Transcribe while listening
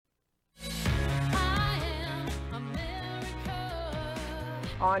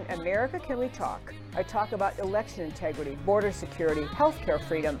On America Can We Talk, I talk about election integrity, border security, healthcare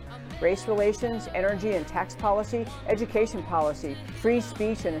freedom, race relations, energy and tax policy, education policy, free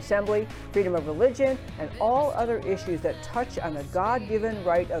speech and assembly, freedom of religion, and all other issues that touch on the God-given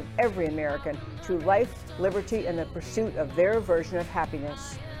right of every American to life, liberty, and the pursuit of their version of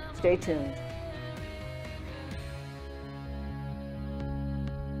happiness. Stay tuned.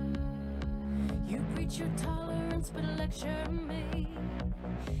 You preach your tolerance, but lecture me.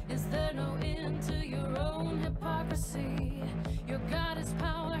 Is there no end to your own hypocrisy? Your God is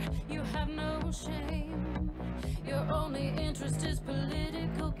power, you have no shame. Your only interest is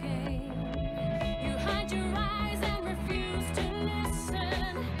political gain. You hide your eyes and refuse to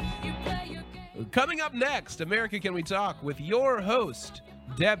listen. You play your game. Coming up next, America Can We Talk with your host,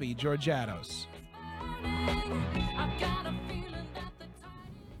 Debbie Georgianos. I've got a feeling that the time.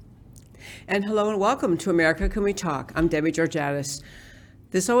 And hello and welcome to America Can We Talk. I'm Debbie Georgianos.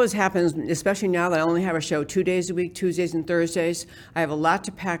 This always happens, especially now that I only have a show 2 days a week, Tuesdays and Thursdays. I have a lot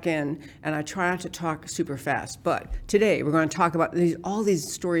to pack in, and I try not to talk super fast. But today, we're going to talk about all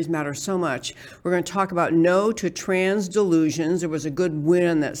these stories matter so much. We're going to talk about no to trans delusions. There was a good win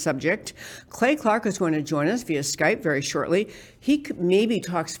on that subject. Clay Clark is going to join us via Skype very shortly. He maybe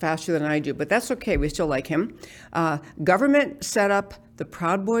talks faster than I do, but that's okay. We still like him. Government set up the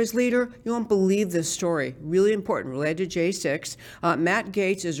Proud Boys leader. You won't believe this story. Really important, related to J6. Matt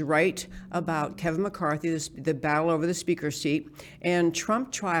Gaetz is right about Kevin McCarthy, the battle over the speaker seat, and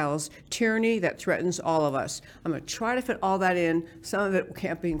Trump trials tyranny that threatens all of us. I'm going to try to fit all that in. Some of it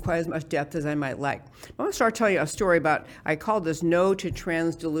can't be in quite as much depth as I might like. I'm going to start telling you a story about, I called this No to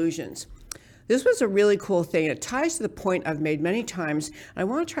Trans Delusions. This was a really cool thing. It ties to the point I've made many times, and I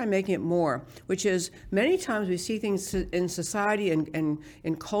want to try making it more, which is many times we see things in society and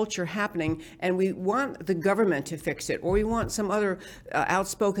in culture happening, and we want the government to fix it, or we want some other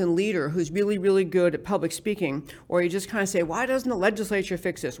outspoken leader who's really, really good at public speaking, or you just kind of say, why doesn't the legislature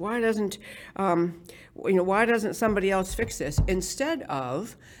fix this? Why doesn't somebody else fix this? Instead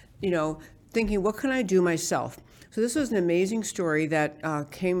of, thinking, what can I do myself? So this was an amazing story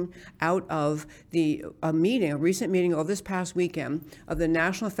that came out of a recent meeting over this past weekend of the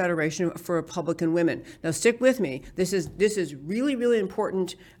National Federation for Republican Women. Now stick with me. This is really, really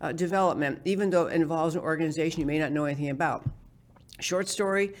important development, even though it involves an organization you may not know anything about. Short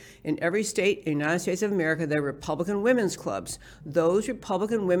story, in every state in the United States of America, there are Republican women's clubs. Those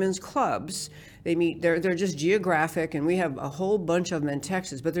Republican women's clubs, they're just geographic, and we have a whole bunch of them in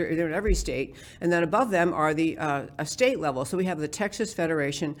Texas, but they're in every state. And then above them are the a state level. So we have the Texas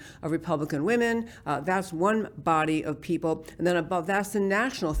Federation of Republican Women. That's one body of people. And then above that's the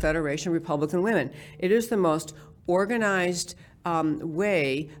National Federation of Republican Women. It is the most organized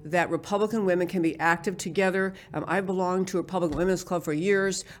way that Republican women can be active together. I belonged to a Republican Women's Club for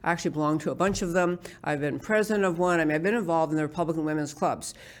years. I actually belonged to a bunch of them. I've been president of one. I've been involved in the Republican Women's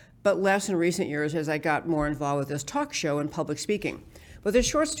Clubs, but less in recent years as I got more involved with this talk show and public speaking. But the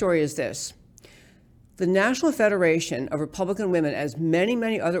short story is this. The National Federation of Republican Women, as many,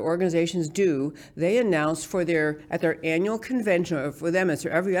 many other organizations do, they announced at their annual convention, or for them it's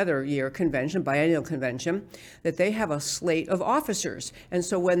their every other year convention, biennial convention, that they have a slate of officers. And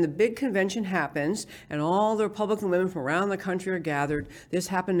so when the big convention happens and all the Republican women from around the country are gathered, this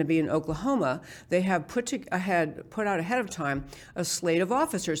happened to be in Oklahoma, they have put out ahead of time a slate of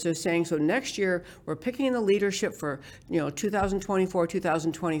officers. They're saying, so next year we're picking the leadership for 2024,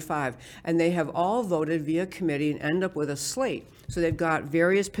 2025, and they have all voted via committee and end up with a slate. So they've got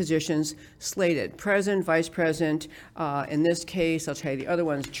various positions slated: president, vice president. In this case, I'll tell you the other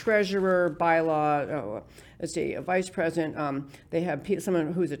ones: treasurer, bylaw. Vice president. They have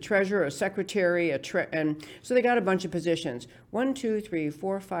someone who's a treasurer, a secretary, and so they got a bunch of positions. 1, 2, 3,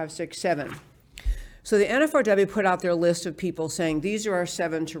 4, 5, 6, 7. So the NFRW put out their list of people saying these are our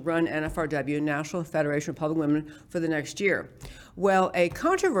 7 to run NFRW, National Federation of Republican Women, for the next year. Well, a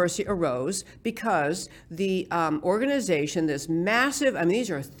controversy arose because the organization, this massive,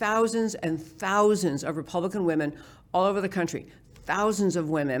 these are thousands and thousands of Republican women all over the country, thousands of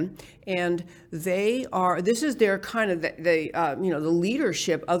women, and this is their kind of the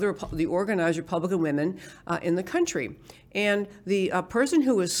leadership of the organized Republican women in the country. And the person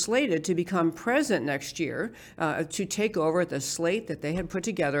who was slated to become president next year, to take over the slate that they had put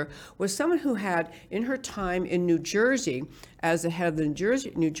together, was someone who had, in her time in New Jersey, as the head of the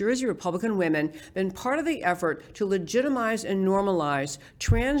New Jersey Republican Women, been part of the effort to legitimize and normalize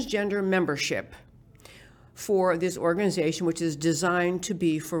transgender membership for this organization, which is designed to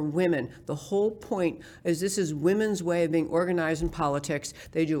be for women. The whole point is this is women's way of being organized in politics.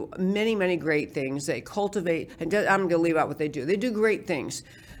 They do many, many great things. They cultivate, and I'm going to leave out what they do. They do great things.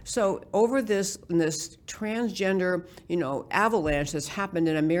 So over this transgender, avalanche that's happened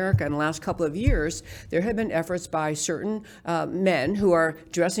in America in the last couple of years, there have been efforts by certain men who are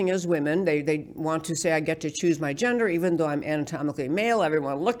dressing as women. They want to say, I get to choose my gender, even though I'm anatomically male.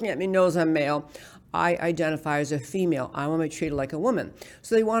 Everyone looking at me knows I'm male. I identify as a female. I want to be treated like a woman.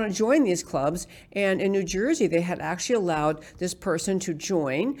 So they want to join these clubs. And in New Jersey, they had actually allowed this person to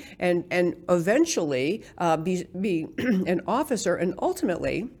join and eventually be an officer and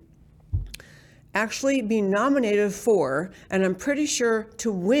ultimately actually be nominated for, and I'm pretty sure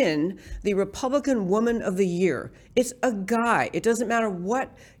to win, the Republican Woman of the Year. It's a guy. It doesn't matter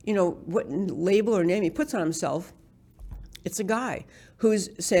what label or name he puts on himself. It's a guy who's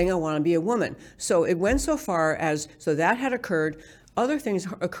saying, I want to be a woman. So it went so far as, so that had occurred. Other things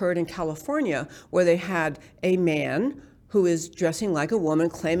occurred in California where they had a man who is dressing like a woman,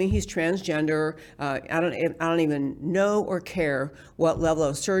 claiming he's transgender. I don't even know or care what level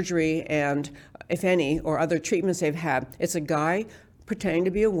of surgery and, if any, or other treatments they've had. It's a guy pretending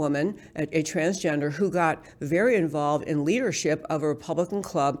to be a woman, a transgender, who got very involved in leadership of a Republican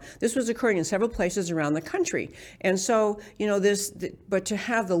club. This was occurring in several places around the country. And so, but to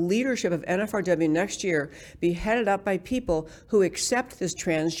have the leadership of NFRW next year be headed up by people who accept this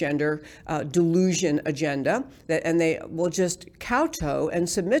transgender delusion agenda, and they will just kowtow and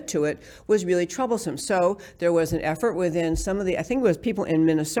submit to it, was really troublesome. So there was an effort within some of I think it was people in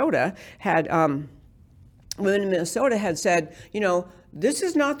Minnesota women in Minnesota had said, this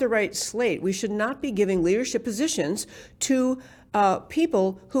is not the right slate. We should not be giving leadership positions to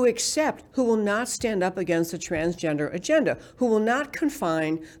people who will not stand up against the transgender agenda, who will not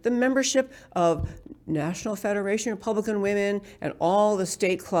confine the membership of National Federation of Republican Women and all the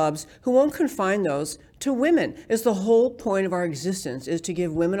state clubs, who won't confine those to women. Is the whole point of our existence, is to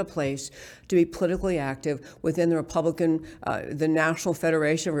give women a place to be politically active within the Republican, the National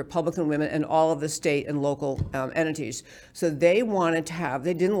Federation of Republican Women and all of the state and local entities. So they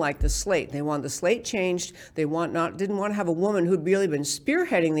didn't like the slate. They wanted the slate changed. They didn't want to have a woman who'd really been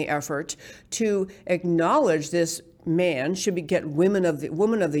spearheading the effort to acknowledge this man should get Woman of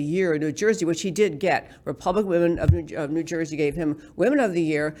the Year in New Jersey, which he did get. Republican Women of New Jersey gave him Women of the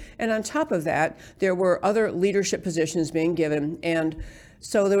Year. And on top of that, there were other leadership positions being given. And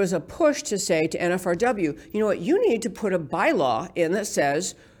so there was a push to say to NFRW, you know what, you need to put a bylaw in that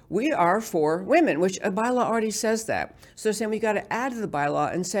says we are for women, which a bylaw already says that. So they're saying we got to add to the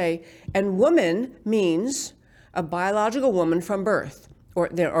bylaw and say, and woman means a biological woman from birth. Or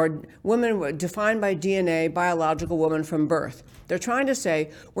there are women defined by DNA, biological woman from birth. They're trying to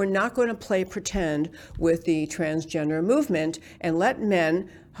say we're not going to play pretend with the transgender movement and let men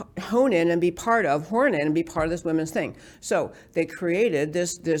horn in and be part of this women's thing. So they created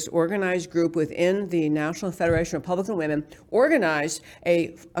this organized group within the National Federation of Republican Women, organized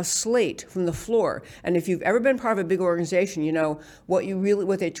a slate from the floor. And if you've ever been part of a big organization,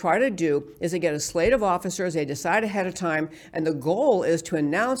 what they try to do is they get a slate of officers, they decide ahead of time, and the goal is to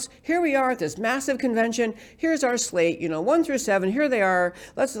announce, here we are at this massive convention, here's our slate, 1 through 7, here they are,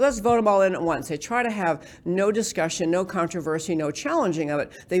 let's vote them all in at once. They try to have no discussion, no controversy, no challenging of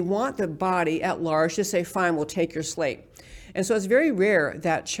it. They want the body at large to say, fine, we'll take your slate. And so it's very rare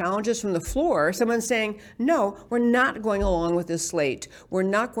that challenges from the floor, someone saying, no, we're not going along with this slate. We're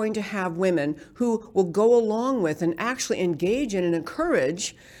not going to have women who will go along with and actually engage in and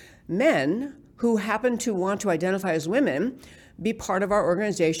encourage men who happen to want to identify as women be part of our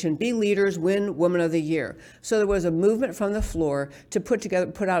organization, be leaders, win Woman of the Year. So there was a movement from the floor to put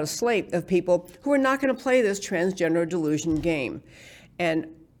out a slate of people who are not going to play this transgender delusion game. And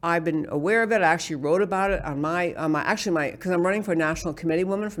I've been aware of it. I actually wrote about it on because I'm running for a national committee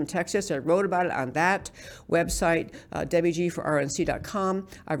woman from Texas. I wrote about it on that website, debbieg4rnc.com.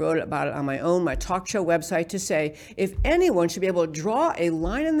 I wrote about it on my talk show website to say, if anyone should be able to draw a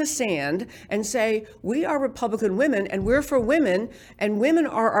line in the sand and say, we are Republican women and we're for women and women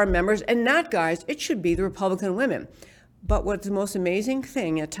are our members and not guys, it should be the Republican women. But what's the most amazing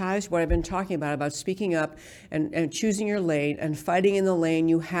thing, it ties to what I've been talking about speaking up and choosing your lane and fighting in the lane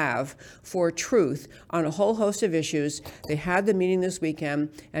you have for truth on a whole host of issues. They had the meeting this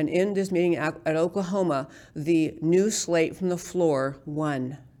weekend, and in this meeting at Oklahoma, the new slate from the floor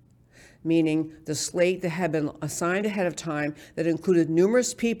won. meaning the slate that had been assigned ahead of time that included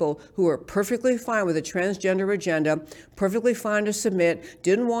numerous people who were perfectly fine with a transgender agenda, perfectly fine to submit,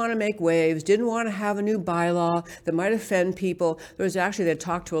 didn't want to make waves, didn't want to have a new bylaw that might offend people. There was actually, they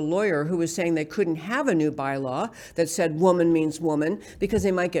talked to a lawyer who was saying they couldn't have a new bylaw that said woman means woman because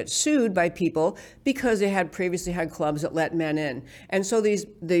they might get sued by people because they had previously had clubs that let men in. And so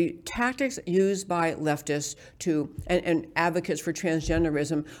the tactics used by leftists and advocates for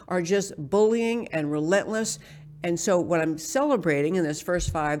transgenderism are just bullying and relentless. And so what I'm celebrating in this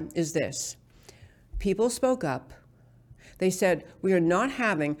first 5 is this. People spoke up. They said, we are not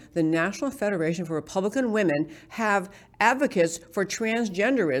having the National Federation for Republican Women have advocates for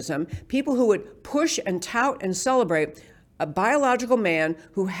transgenderism, people who would push and tout and celebrate a biological man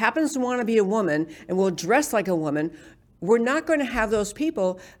who happens to want to be a woman and will dress like a woman. We're not going to have those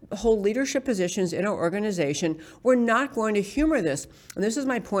people hold leadership positions in our organization. We're not going to humor this. And this is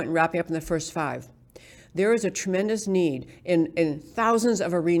my point in wrapping up in the first 5. There is a tremendous need in thousands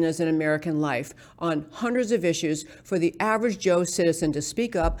of arenas in American life on hundreds of issues for the average Joe citizen to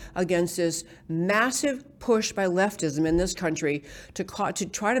speak up against this massive push by leftism in this country to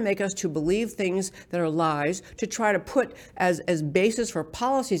try to make us to believe things that are lies, to try to put as basis for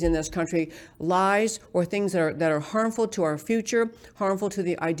policies in this country lies or things that are harmful to our future, harmful to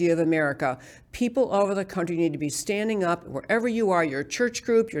the idea of America. People all over the country need to be standing up wherever you are, your church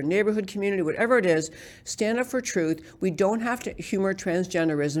group, your neighborhood community, whatever it is, stand up for truth. We don't have to humor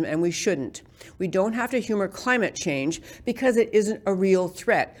transgenderism, and we shouldn't. We don't have to humor climate change because it isn't a real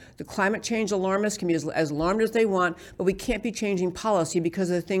threat. The climate change alarmists can be as alarmed as they want, but we can't be changing policy because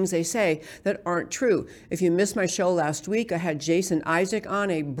of the things they say that aren't true. If you missed my show last week, I had Jason Isaac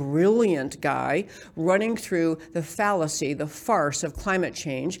on, a brilliant guy, running through the fallacy, the farce of climate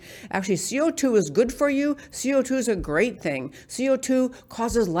change. Actually, CO2 is good for you. CO2 is a great thing. CO2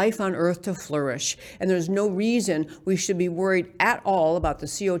 causes life on Earth to flourish. And there's no reason we should be worried at all about the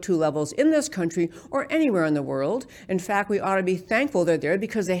CO2 levels in this country or anywhere in the world. In fact, we ought to be thankful they're there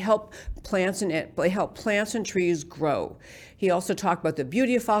because they help plants and trees grow. He also talked about the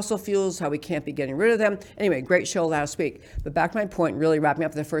beauty of fossil fuels, how we can't be getting rid of them. Anyway, great show last week. But back to my point, really wrapping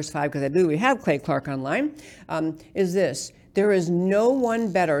up the first 5, because I believe we have Clay Clark online, is this. There is no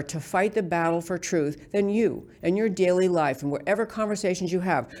one better to fight the battle for truth than you in your daily life and whatever conversations you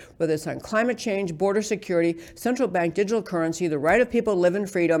have, whether it's on climate change, border security, central bank digital currency, the right of people to live in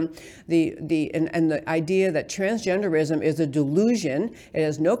freedom, and the idea that transgenderism is a delusion. It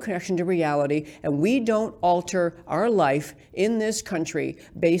has no connection to reality, and we don't alter our life in this country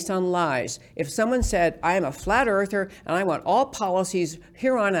based on lies. If someone said, I am a flat earther and I want all policies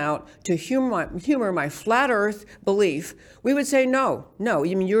here on out to humor my flat earth belief, we would say no. I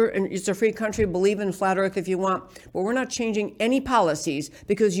mean, it's a free country, believe in flat earth if you want, but we're not changing any policies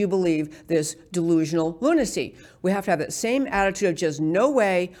because you believe this delusional lunacy. We have to have that same attitude of just no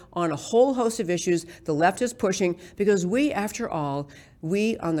way on a whole host of issues the left is pushing, because we, after all,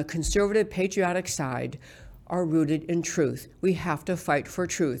 we on the conservative patriotic side are rooted in truth. We have to fight for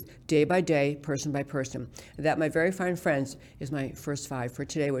truth, day by day, person by person. That, my very fine friends, is my first 5 for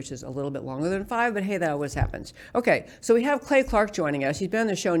today, which is a little bit longer than 5, but hey, that always happens. Okay, so we have Clay Clark joining us. He's been on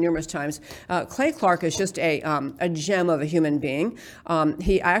the show numerous times. Clay Clark is just a gem of a human being.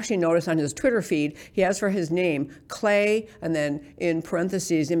 I actually noticed on his Twitter feed, he has for his name Clay, and then in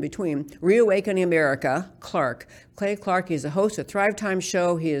parentheses in between, Reawakening America, Clark. Clay Clark is the host of Thrive Time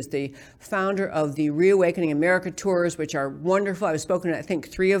Show. He is the founder of the Reawakening America tours, which are wonderful. I've spoken to, I think,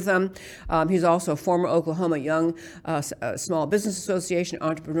 3 of them. He's also a former Oklahoma Young Small Business Association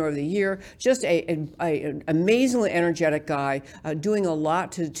Entrepreneur of the Year. Just an amazingly energetic guy, doing a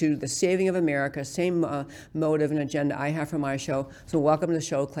lot to the saving of America. Same motive and agenda I have for my show. So welcome to the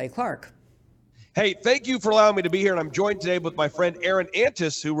show, Clay Clark. Hey, thank you for allowing me to be here. And I'm joined today with my friend Aaron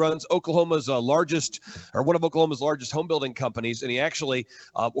Antis, who runs one of Oklahoma's largest home building companies. And he actually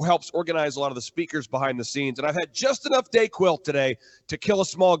helps organize a lot of the speakers behind the scenes. And I've had just enough Dayquil today to kill a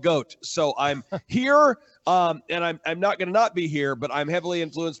small goat. So I'm here, and I'm not going to not be here, but I'm heavily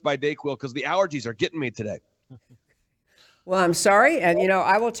influenced by Dayquil because the allergies are getting me today. Well, I'm sorry. And,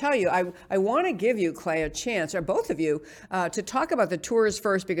 I will tell you, I want to give you, Clay, a chance, or both of you, to talk about the tours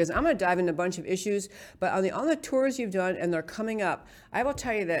first, because I'm going to dive into a bunch of issues. But on the tours you've done, and they're coming up, I will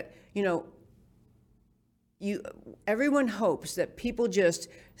tell you that, everyone hopes that people just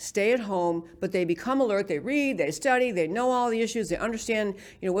stay at home, but they become alert, they read, they study, they know all the issues, they understand,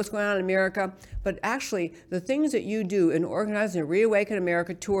 what's going on in America. But actually, the things that you do in organizing the Reawaken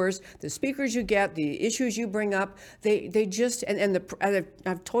America tours, the speakers you get, the issues you bring up, they just,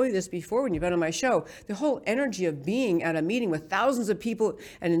 I've told you this before when you've been on my show, the whole energy of being at a meeting with thousands of people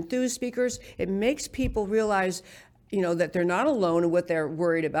and enthused speakers, it makes people realize that they're not alone in what they're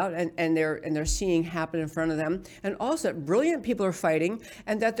worried about and they're seeing happen in front of them. And also that brilliant people are fighting,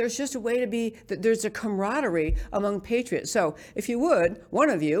 and that there's just a way to be, that there's a camaraderie among patriots. So if you would, one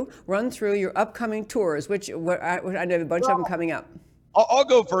of you, run through your upcoming tours, which I know have a bunch of them coming up. I'll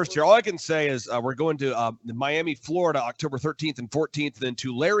go first here. All I can say is we're going to Miami, Florida, October 13th and 14th, then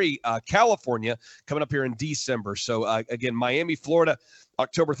to Larry, California, coming up here in December. So again, Miami, Florida,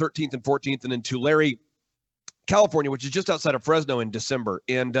 October 13th and 14th, and then to Larry, California, which is just outside of Fresno in December.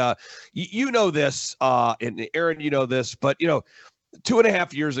 And you know this, and Aaron, you know this, but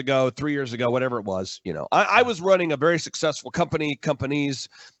 2.5 years ago, 3 years ago, whatever it was, I was running a very successful companies.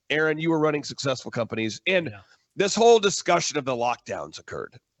 Aaron, you were running successful companies. And this whole discussion of the lockdowns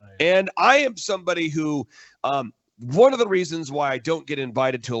occurred. And I am somebody who, one of the reasons why I don't get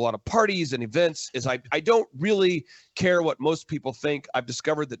invited to a lot of parties and events is I don't really care what most people think. I've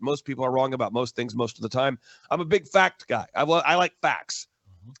discovered that most people are wrong about most things most of the time. I'm a big fact guy. I like facts.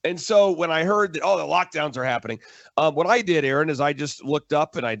 And so when I heard that, the lockdowns are happening, what I did, Aaron, is I just looked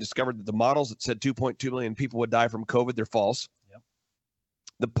up and I discovered that the models that said 2.2 million people would die from COVID, they're false.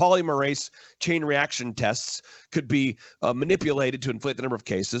 The polymerase chain reaction tests could be manipulated to inflate the number of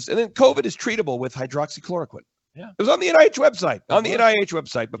cases. And then COVID is treatable with hydroxychloroquine. Yeah. It was on the NIH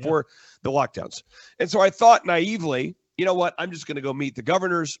website, before the lockdowns. And so I thought naively, you know what, I'm just going to go meet the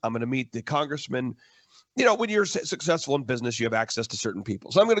governors. I'm going to meet the congressmen. When you're successful in business, you have access to certain people.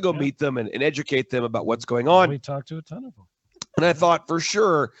 So I'm going to go meet them and educate them about what's going on. We talked to a ton of them. And I thought for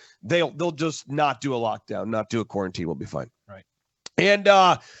sure they'll just not do a lockdown, not do a quarantine. We'll be fine. Right. And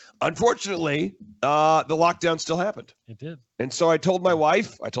unfortunately, the lockdown still happened. It did. And so I told my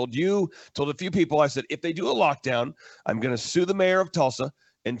wife, I told you, told a few people, I said, if they do a lockdown, I'm going to sue the mayor of Tulsa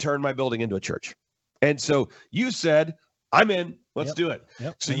and turn my building into a church. And so you said, I'm in. Let's do it.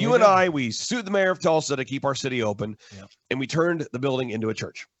 So you and I, we sued the mayor of Tulsa to keep our city open, and we turned the building into a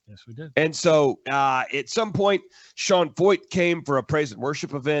church. Yes, we did. And so at some point, Sean Foyt came for a praise and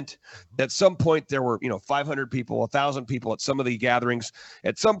worship event. At some point, there were 500 people, 1,000 people at some of the gatherings.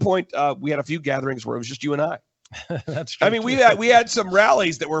 At some point, we had a few gatherings where it was just you and I. That's true. I mean, we had some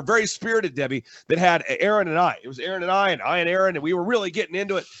rallies that were very spirited, Debbie, that had Aaron and I. It was Aaron and I and Aaron, and we were really getting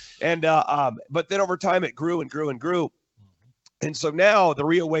into it. And but then over time, it grew and grew and grew. And so now the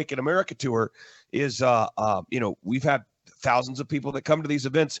Reawaken America tour is, we've had thousands of people that come to these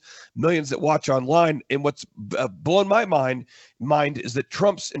events, millions that watch online. And what's blown my mind is that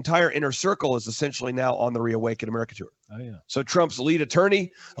Trump's entire inner circle is essentially now on the Reawaken America tour. Oh, yeah. So Trump's lead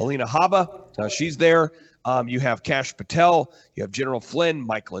attorney, Alina Habba, she's there. You have Kash Patel, you have General Flynn,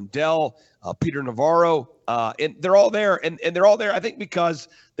 Mike Lindell, Peter Navarro, and they're all there. And they're all there, I think, because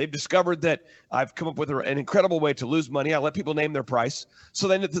they've discovered that I've come up with an incredible way to lose money. I let people name their price. So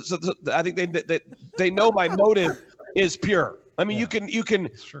then I think they know my motive is pure. I mean, you can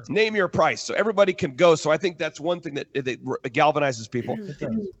name your price, so everybody can go. So I think that's one thing that galvanizes people.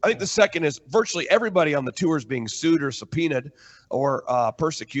 I think the second is virtually everybody on the tour is being sued or subpoenaed or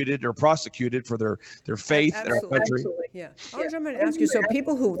persecuted or prosecuted for their faith in our country. Absolutely. Yeah. I was going to ask you, so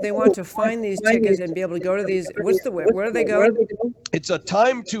people who they want to find these tickets and be able to go to these, where do they go? It's a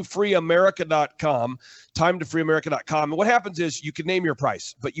timetofreeamerica.com, timetofreeamerica.com. And what happens is you can name your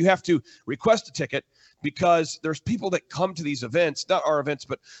price, but you have to request a ticket, because there's people that come to these events, not our events,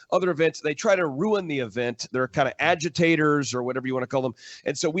 but other events. They try to ruin the event. They're kind of agitators or whatever you want to call them.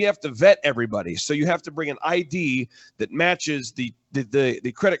 And so we have to vet everybody. So you have to bring an ID that matches the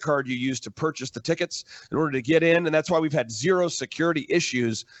credit card you use to purchase the tickets in order to get in. And that's why we've had zero security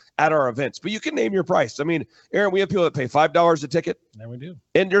issues at our events. But you can name your price. I mean, Aaron, we have people that pay $5 a ticket. Yeah, we do.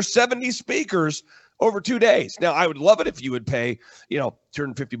 And there's 70 speakers over 2 days. Now, I would love it if you would pay,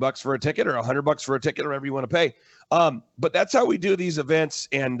 $250 for a ticket or $100 for a ticket, or whatever you want to pay. But that's how we do these events.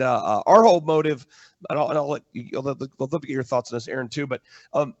 And our whole motive, and I'll let love to get your thoughts on this, Aaron, too. But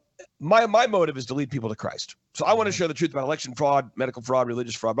my motive is to lead people to Christ. So I want to share the truth about election fraud, medical fraud,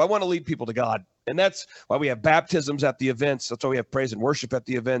 religious fraud, but I want to lead people to God. And that's why we have baptisms at the events. That's why we have praise and worship at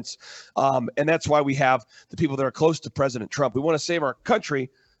the events. And that's why we have the people that are close to President Trump. We want to save our country,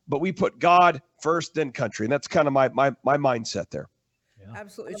 but we put God first, then country. And that's kind of my mindset there. Yeah.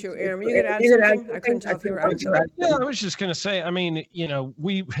 Absolutely true. Aaron, you could add something? I couldn't tell if you were out. Yeah, I was just going to say, I mean,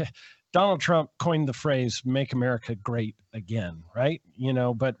 Donald Trump coined the phrase "Make America Great Again," right?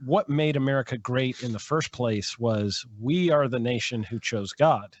 But what made America great in the first place was we are the nation who chose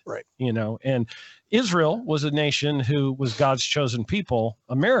God, right? And Israel was a nation who was God's chosen people.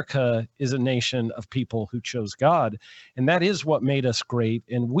 America is a nation of people who chose God, and that is what made us great.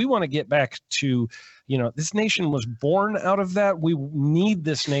 And we want to get back to, this nation was born out of that. We need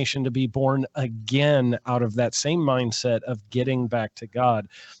this nation to be born again out of that same mindset of getting back to God.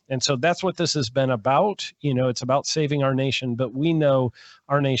 And so that's what this has been about. It's about saving our nation, but we know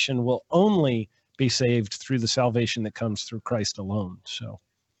our nation will only be saved through the salvation that comes through Christ alone. So.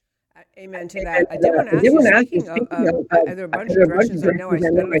 Amen to that. I did want to ask you, speaking of, there are a bunch of directions I know. I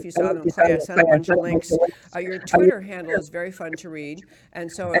don't know if you saw them, Clay. I sent a bunch of links. Your Twitter handle is very fun to read,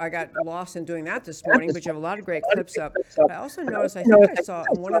 and so I got lost in doing that this morning, but you have a lot of great clips up. I also noticed, I think I saw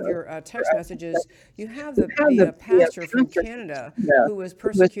in one of your text messages, you have the pastor from Canada who was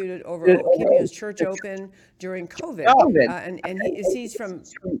persecuted over keeping his church open during COVID, and he's from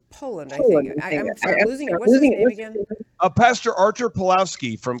Poland, I think. I'm sorry, losing it. What's his name again? Pastor Artur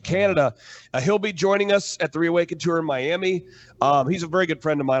Pawlowski from Canada. He'll be joining us at the Reawaken Tour in Miami. He's a very good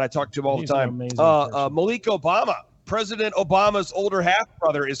friend of mine. I talk to him all the time. Malik Obama, President Obama's older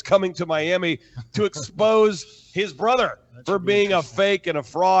half-brother, is coming to Miami to expose his brother for being a fake and a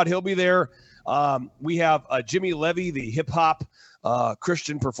fraud. He'll be there. We have Jimmy Levy, the hip-hop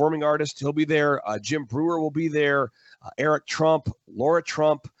Christian performing artist. He'll be there. Jim Brewer will be there. Eric Trump, Laura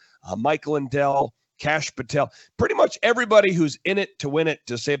Trump, Michael Lindell, Kash Patel. Pretty much everybody who's in it to win it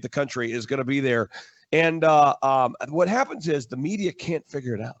to save the country is going to be there. And what happens is the media can't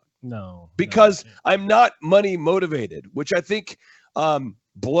figure it out. Because I'm not money motivated, which I think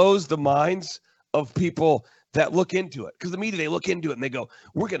blows the minds of people that look into it. Because the media, they look into it and they go,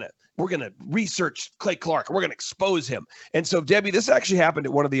 we're gonna research Clay Clark. We're gonna expose him. And so, Debbie, this actually happened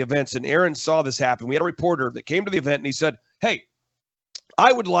at one of the events, and Aaron saw this happen. We had a reporter that came to the event and he said, hey,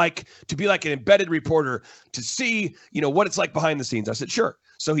 I would like to be like an embedded reporter to see, what it's like behind the scenes. I said, sure.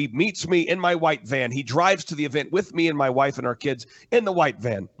 So he meets me in my white van. He drives to the event with me and my wife and our kids in the white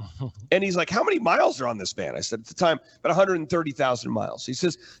van. And he's like, how many miles are on this van? I said, at the time, about 130,000 miles. He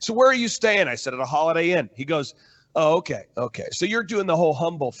says, so where are you staying? I said, at a Holiday Inn. He goes, oh, okay. So you're doing the whole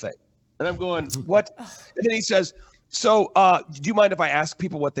humble thing. And I'm going, what? And then he says, so do you mind if I ask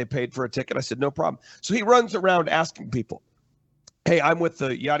people what they paid for a ticket? I said, no problem. So he runs around asking people, hey, I'm with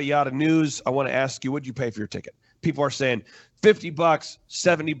the yada yada news. I want to ask you, what'd you pay for your ticket? People are saying $50, $70,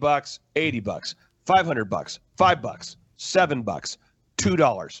 $80, $500, $5, $7,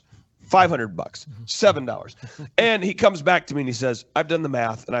 $2, $500, $7. And he comes back to me and he says, I've done the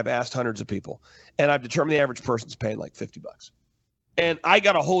math and I've asked hundreds of people and I've determined the average person's paying like $50. And I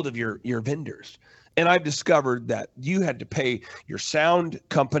got a hold of your vendors. And I've discovered that you had to pay your sound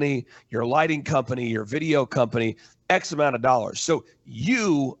company, your lighting company, your video company, X amount of dollars. So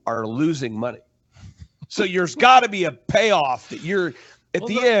you are losing money. So there's got to be a payoff that you're at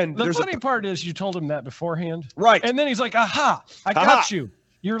the end. The funny part is you told him that beforehand. Right. And then he's like, aha, I got you.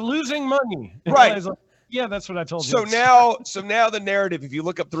 You're losing money. And right. Like, yeah, that's what I told you. So now the narrative, if you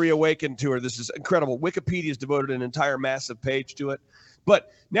look up the Reawaken Tour, this is incredible. Wikipedia's devoted an entire massive page to it.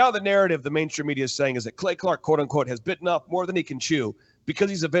 But now the narrative the mainstream media is saying is that Clay Clark, quote unquote, has bitten off more than he can chew because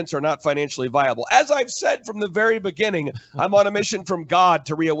these events are not financially viable. As I've said from the very beginning, I'm on a mission from God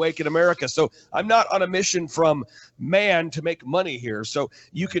to reawaken America. So I'm not on a mission from man to make money here. So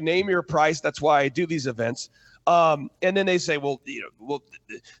you can name your price. That's why I do these events. And then they say, well,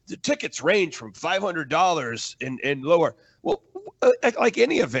 the tickets range from $500 and lower. Well, like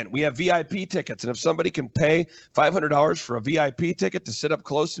any event, we have VIP tickets. And if somebody can pay $500 for a VIP ticket to sit up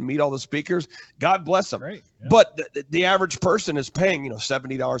close and meet all the speakers, God bless them. Right, yeah. But the average person is paying,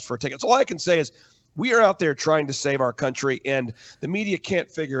 $70 for a ticket. So all I can say is we are out there trying to save our country, and the media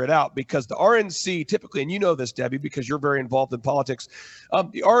can't figure it out because the RNC typically, and you know this, Debbie, because you're very involved in politics,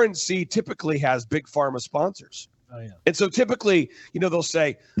 the RNC typically has big pharma sponsors. Oh, yeah. And so typically, they'll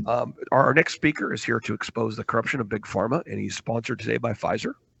say, our next speaker is here to expose the corruption of big pharma, and he's sponsored today by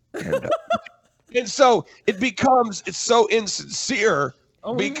Pfizer. And, and so it's so insincere.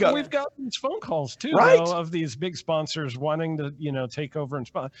 Oh, because we've got these phone calls too, right? Of these big sponsors wanting to, take over and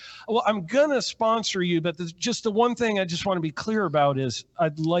sponsor. Well, I'm gonna sponsor you, but just the one thing I just want to be clear about is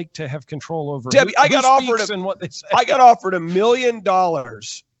I'd like to have control over. Debbie, I got offered and what they say. I got offered $1 million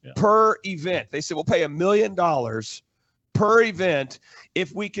per event. They said we'll pay $1 million per event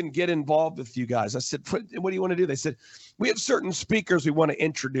if we can get involved with you guys. I said, what do you want to do? They said, we have certain speakers we want to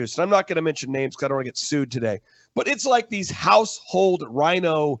introduce. And I'm not going to mention names because I don't want to get sued today. But it's like these household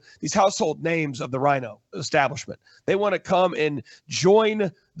names of the Rhino establishment. They want to come and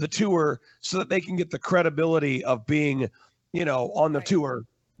join the tour so that they can get the credibility of being, on the tour,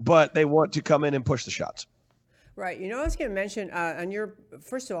 but they want to come in and push the shots. Right. I was going to mention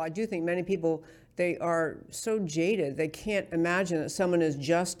first of all, I do think many people, they are so jaded, they can't imagine that someone is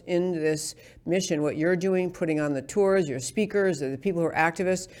just in this mission, what you're doing, putting on the tours, your speakers, the people who are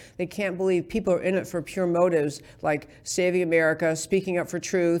activists. They can't believe people are in it for pure motives like saving America, speaking up for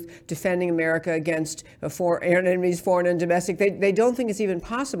truth, defending America against enemies, foreign and domestic. They don't think it's even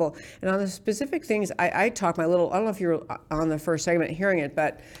possible. And on the specific things, I talk I don't know if you were on the first segment hearing it,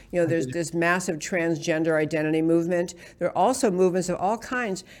 but there's this massive transgender identity movement. There are also movements of all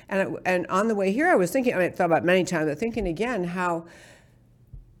kinds. And on the way here, I was thinking, I thought about it many times, but thinking again how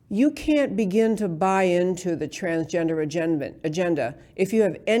you can't begin to buy into the transgender agenda if you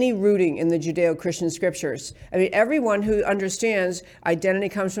have any rooting in the Judeo-Christian scriptures. Everyone who understands identity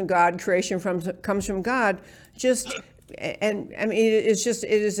comes from God, creation comes from God, it is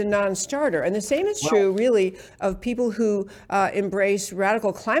a non-starter. And the same is true, really, of people who embrace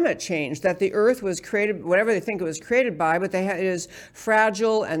radical climate change, that the earth was created, whatever they think it was created by, but it is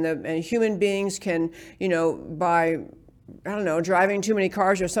fragile, and human beings can, by, driving too many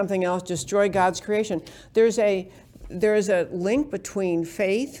cars or something else, destroy God's creation. There's a link between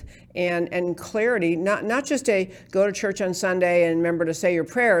faith and clarity, not just a go to church on Sunday and remember to say your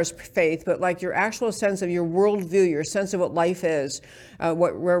prayers faith, but like your actual sense of your worldview, your sense of what life is,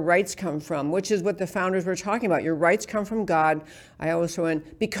 where rights come from, which is what the founders were talking about. Your rights come from God. I always throw in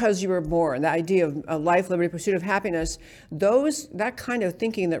because you were born, the idea of life, liberty, pursuit of happiness. That kind of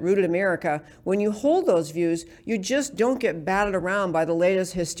thinking that rooted America, when you hold those views, you just don't get batted around by the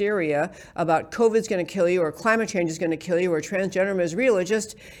latest hysteria about COVID's going to kill you, or climate change is going to kill you, or transgenderism is real.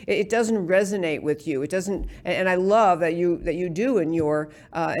 It doesn't resonate with you. It doesn't, and I love that you do in your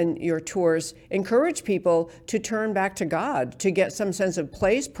tours encourage people to turn back to God, to get some sense of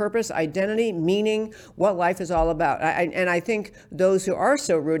place, purpose, identity, meaning, what life is all about. And I think those who are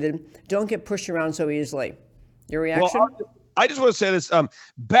so rooted don't get pushed around so easily. Your reaction? Well, I just want to say this.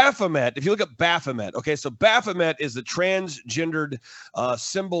 Baphomet, if you look at Baphomet, okay, so Baphomet is the transgendered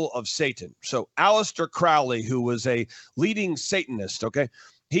symbol of Satan. So Aleister Crowley, who was a leading Satanist, okay,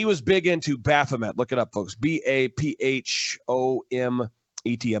 he was big into Baphomet. Look it up, folks. Baphomet,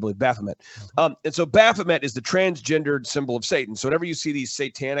 I believe, Baphomet. And so Baphomet is the transgendered symbol of Satan. So whenever you see these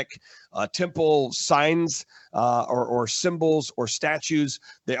satanic temple signs or symbols or statues,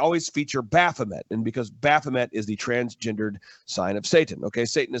 they always feature Baphomet. And because Baphomet is the transgendered sign of Satan. Okay,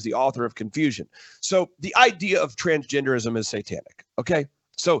 Satan is the author of confusion. So the idea of transgenderism is satanic. Okay,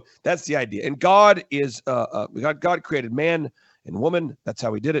 so that's the idea. And God is God created man and woman. That's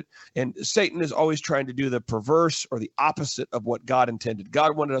how he did it. And Satan is always trying to do the perverse or the opposite of what God intended.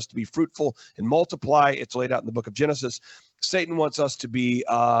 God wanted us to be fruitful and multiply. It's laid out in the book of Genesis. Satan wants us to be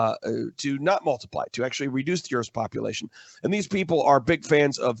to not multiply, to actually reduce the Earth's population. And these people are big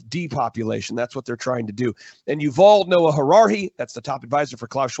fans of depopulation. That's what they're trying to do. And Yuval Noah Harari, that's the top advisor for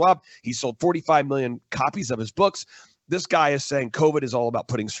Klaus Schwab. He sold 45 million copies of his books. This guy is saying COVID is all about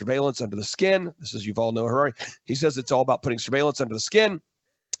putting surveillance under the skin. This is Yuval Noah Harari. He says it's all about putting surveillance under the skin.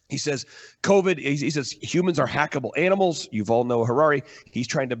 He says he says humans are hackable animals. Yuval Noah Harari. He's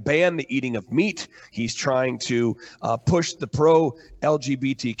trying to ban the eating of meat. He's trying to push the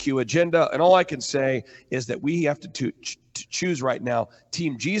pro-LGBTQ agenda. And all I can say is that we have to choose right now,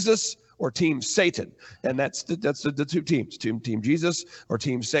 Team Jesus or Team Satan. And that's the two teams, Team Jesus or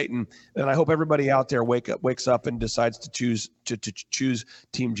Team Satan. And I hope everybody out there wakes up and decides to choose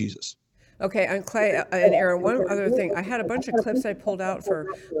Team Jesus. Okay, and Clay and Aaron, one other thing. I had a bunch of clips I pulled out for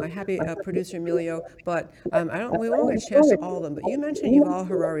my happy producer Emilio, but we won't get a chance to all of them. But you mentioned Yuval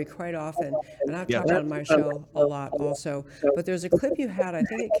Harari quite often, and I've talked on my show a lot also. But there's a clip you had, I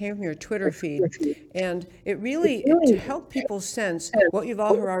think it came from your Twitter feed, and it really, to help people sense what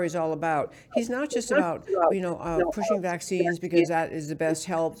Yuval Harari is all about. He's not just about, pushing vaccines because that is the best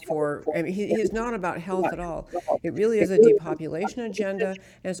help for, he's not about health at all. It really is a depopulation agenda,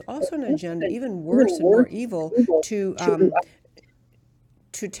 and it's also an agenda even worse and more evil to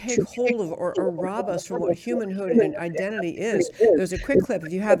take hold of or rob us from what humanhood and identity is. There's a quick clip,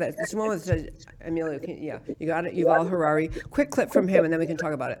 if you have that. This moment that says, Emilio, you got it, Yuval Harari. Quick clip from him, and then we can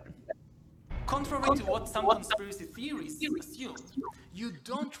talk about it. Contrary to what some conspiracy theories assume, you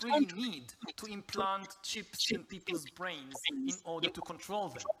don't really need to implant chips in people's brains in order to control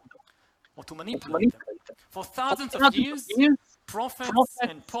them or to manipulate them. For thousands of years, prophets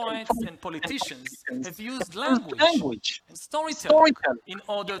and poets and politicians have used language and storytelling in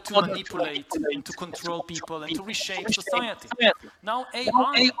order to manipulate and to control people and to reshape society. Now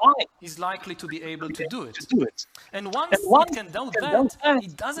AI is likely to be able to do it. And once it can do that,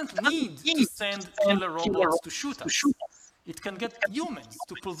 it doesn't need to send killer robots to shoot us. It can get humans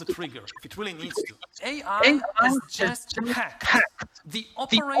to pull the trigger if it really needs to. AI has just hacked the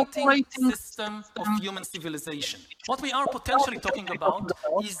operating system of human civilization. What we are potentially talking about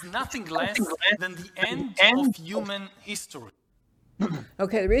is nothing less than the end of human history.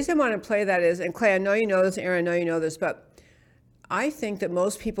 Okay, the reason I want to play that is, and Clay, I know you know this, Aaron, I know you know this, but I think that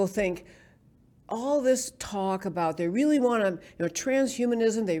most people think all this talk about they really want to,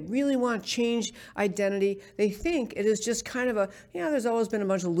 transhumanism, they really want to change identity. They think it is just kind of there's always been a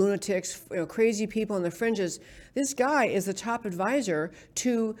bunch of lunatics, crazy people on the fringes. This guy is the top advisor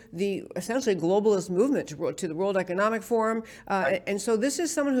to the essentially globalist movement, to the World Economic Forum. And so this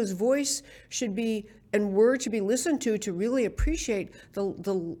is someone whose voice should be and word should be listened to really appreciate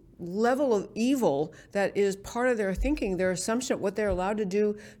the level of evil that is part of their thinking, their assumption of what they're allowed to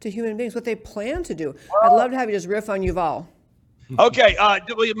do to human beings, what they plan to do. I'd love to have you just riff on Yuval. Okay,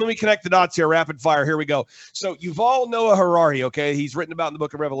 let me connect the dots here, rapid fire. Here we go. So Yuval Noah Harari, okay, he's written about in the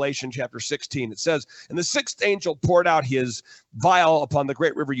book of Revelation, chapter 16. It says, "And the sixth angel poured out his vial upon the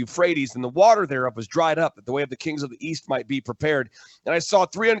great river Euphrates, and the water thereof was dried up, that the way of the kings of the east might be prepared. And I saw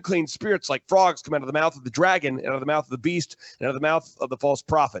three unclean spirits like frogs come out of the mouth of the dragon, and out of the mouth of the beast, and out of the mouth of the false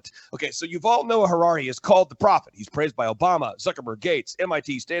prophet." Okay, so Yuval Noah Harari is called the prophet. He's praised by Obama, Zuckerberg, Gaetz,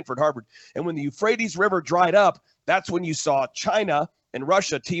 MIT, Stanford, Harvard. And when the Euphrates River dried up, that's when you saw China and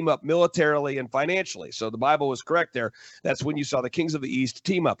Russia team up militarily and financially. So the Bible was correct there. That's when you saw the kings of the East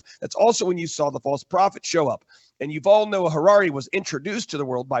team up. That's also when you saw the false prophet show up. And Yuval Noah Harari was introduced to the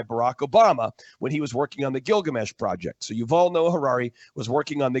world by Barack Obama when he was working on the Gilgamesh Project. So Yuval Noah Harari was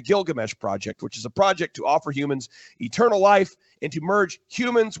working on the Gilgamesh Project, which is a project to offer humans eternal life and to merge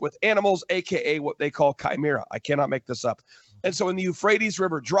humans with animals, aka what they call chimera. I cannot make this up. And so when the Euphrates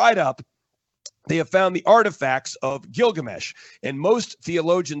River dried up, they have found the artifacts of Gilgamesh. And most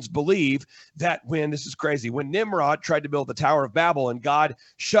theologians believe that when Nimrod tried to build the Tower of Babel and God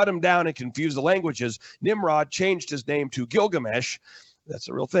shut him down and confused the languages, Nimrod changed his name to Gilgamesh. That's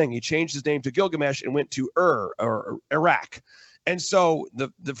a real thing. He changed his name to Gilgamesh and went to or Iraq. And so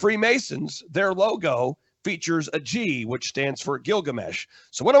the Freemasons, their logo features a G, which stands for Gilgamesh.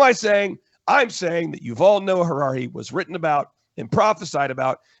 So what am I saying? I'm saying that Yuval Noah Harari was written about and prophesied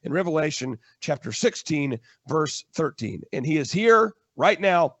about in Revelation chapter 16, verse 13. And he is here right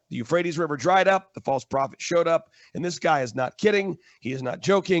now. The Euphrates River dried up. The false prophet showed up. And this guy is not kidding. He is not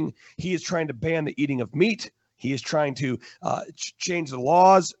joking. He is trying to ban the eating of meat. He is trying to change the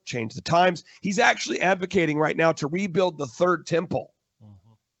laws, change the times. He's actually advocating right now to rebuild the third temple.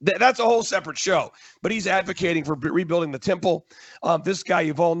 That's a whole separate show. But he's advocating for rebuilding the temple. This guy,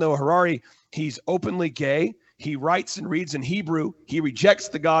 Yuval Noah Harari, he's openly gay. He writes and reads in Hebrew. He rejects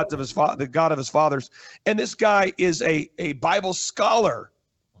the God of his fathers. And this guy is a Bible scholar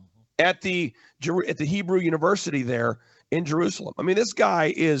at the Hebrew University there in Jerusalem. I mean, this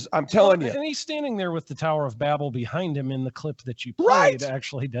guy is, I'm telling you. And he's standing there with the Tower of Babel behind him in the clip that you played,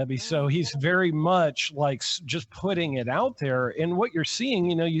 actually, Debbie. So he's very much like just putting it out there. And what you're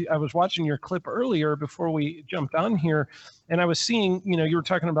seeing, I was watching your clip earlier before we jumped on here, and I was seeing, you were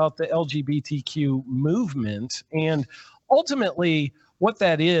talking about the LGBTQ movement. And ultimately, what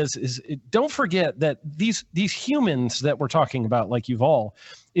that is don't forget that these humans that we're talking about, like Yuval,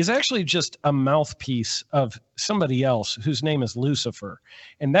 is actually just a mouthpiece of somebody else whose name is Lucifer.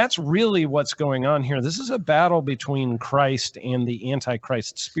 And that's really what's going on here. This is a battle between Christ and the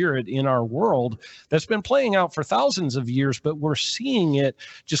Antichrist spirit in our world that's been playing out for thousands of years, but we're seeing it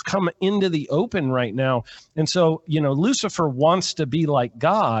just come into the open right now. And so, Lucifer wants to be like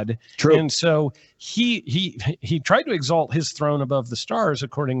God. True. And so he tried to exalt his throne above the stars,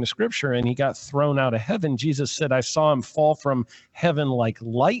 according to scripture, and he got thrown out of heaven. Jesus said, "I saw him fall from heaven like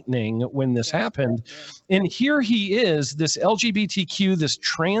lightning" when this happened. And here he is, this LGBTQ, this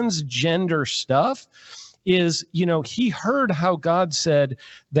transgender stuff is, he heard how God said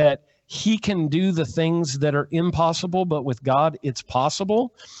that he can do the things that are impossible, but with God, it's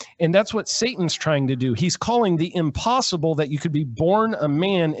possible. And that's what Satan's trying to do. He's calling the impossible, that you could be born a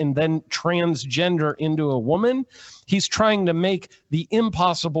man and then transgender into a woman. He's trying to make the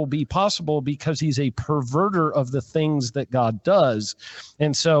impossible be possible because he's a perverter of the things that God does.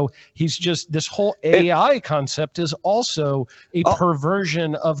 And so he's just, this whole AI concept is also a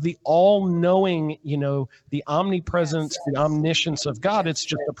perversion of the all-knowing, the omnipresence, the omniscience of God. It's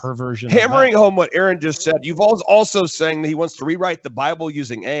just a perversion. Hammering home what Aaron just said, Yuval's also saying that he wants to rewrite the Bible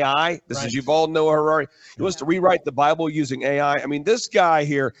using AI. This is Yuval Noah Harari. He wants to rewrite the Bible using AI. I mean, this guy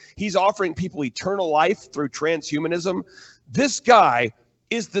here, he's offering people eternal life through transhumanism. This guy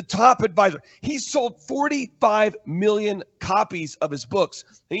is the top advisor. He sold 45 million copies of his books,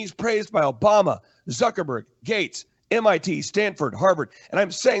 and he's praised by Obama, Zuckerberg, Gaetz, MIT, Stanford, Harvard. And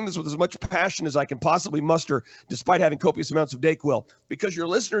I'm saying this with as much passion as I can possibly muster, despite having copious amounts of Dayquil, because your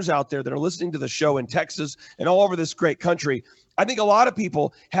listeners out there that are listening to the show in Texas and all over this great country, I think a lot of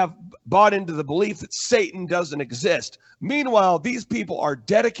people have bought into the belief that Satan doesn't exist. Meanwhile, these people are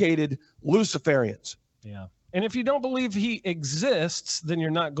dedicated Luciferians. Yeah. And if you don't believe he exists, then you're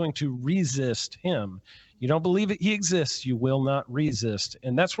not going to resist him. You don't believe that he exists, you will not resist.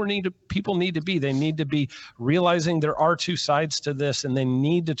 And that's where people need to be. They need to be realizing there are two sides to this, and they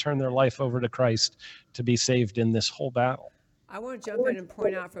need to turn their life over to Christ to be saved in this whole battle. I want to jump in and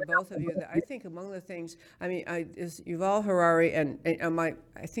point out for both of you that I think among the things, is Yuval Harari, and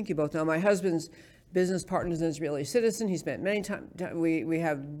I think you both know, my husband's business partner is an Israeli citizen. He spent many times, we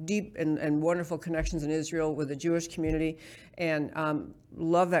have deep and wonderful connections in Israel with the Jewish community, and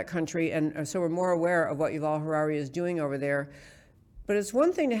love that country. And so we're more aware of what Yuval Harari is doing over there. But it's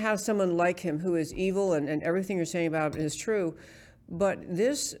one thing to have someone like him who is evil, and everything you're saying about him is true. But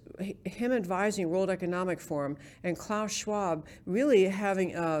him advising World Economic Forum and Klaus Schwab really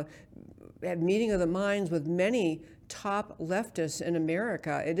having a meeting of the minds with many top leftists in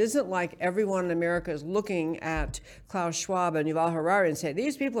America. It isn't like everyone in America is looking at Klaus Schwab and Yuval Harari and say,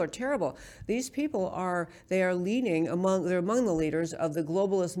 these people are terrible. These people are leading they're among the leaders of the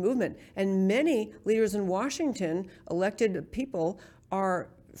globalist movement. And many leaders in Washington, elected people, are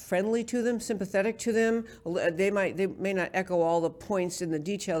friendly to them, sympathetic to them. They may not echo all the points in the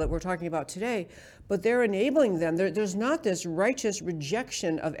detail that we're talking about today, but they're enabling them. There's not this righteous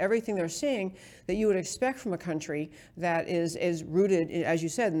rejection of everything they're saying that you would expect from a country that is rooted, as you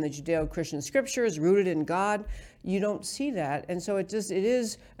said, in the Judeo-Christian scriptures, rooted in God. You don't see that. And so it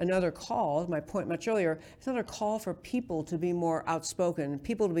is another call, my point much earlier, it's another call for people to be more outspoken,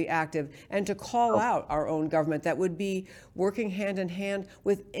 people to be active, and to call out our own government that would be working hand in hand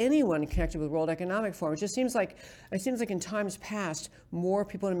with anyone connected with World Economic Forum. It seems like in times past, more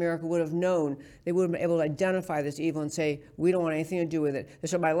people in America would have known, they would have been able to identify this evil and say, we don't want anything to do with it.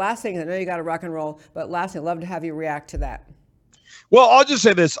 So my last thing, I know you got to rock and roll, but last thing, I'd love to have you react to that. Well, I'll just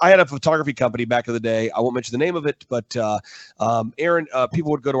say this. I had a photography company back in the day. I won't mention the name of it, but Aaron,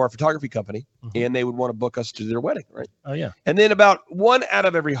 people would go to our photography company and they would want to book us to their wedding, right? Oh, yeah. And then about 1 out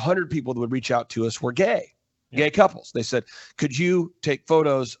of every 100 people that would reach out to us were gay couples. They said, could you take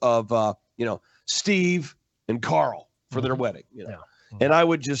photos of, Steve and Carl for their wedding? Yeah. And I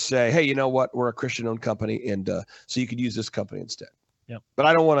would just say, hey, you know what? We're a Christian-owned company, and so you could use this company instead. Yeah. But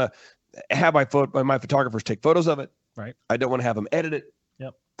I don't want to have my photographers take photos of it. Right. I don't want to have them edit it.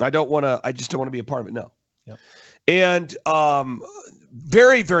 Yep. I just don't want to be a part of it. No. Yep. And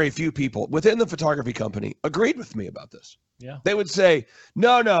very, very few people within the photography company agreed with me about this. Yeah. They would say,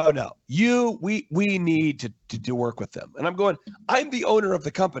 no. We need to work with them. And I'm going, I'm the owner of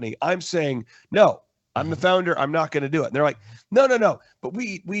the company. I'm saying, no, I'm the founder. I'm not going to do it. And they're like, no. But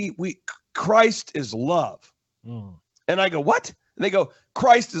we Christ is love. And I go, what? And they go,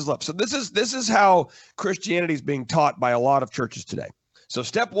 Christ is love. So this is how Christianity is being taught by a lot of churches today. So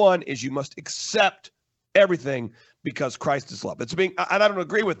step one is you must accept everything because Christ is love. And I don't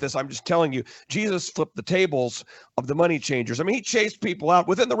agree with this. I'm just telling you, Jesus flipped the tables of the money changers. I mean, he chased people out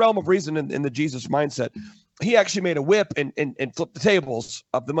within the realm of reason in the Jesus mindset. He actually made a whip and flipped the tables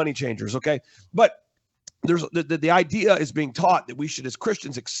of the money changers. Okay. But there's the idea is being taught that we should, as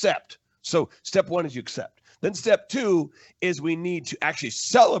Christians, accept. So step one is you accept. Then step two is we need to actually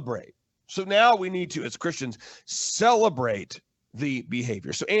celebrate. So now we need to, as Christians, celebrate the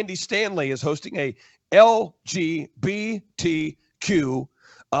behavior. So Andy Stanley is hosting a LGBTQ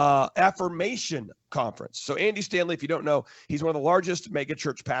affirmation conference. So Andy Stanley, if you don't know, he's one of the largest mega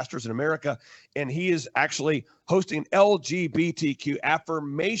church pastors in America, and he is actually hosting an LGBTQ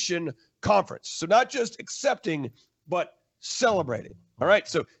affirmation conference. So not just accepting, but celebrating. All right.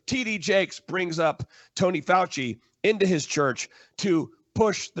 So TD Jakes brings up Tony Fauci into his church to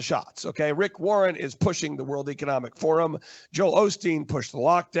push the shots. Okay. Rick Warren is pushing the World Economic Forum. Joel Osteen pushed the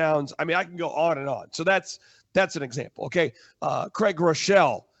lockdowns. I mean, I can go on and on. So that's an example. Okay. Craig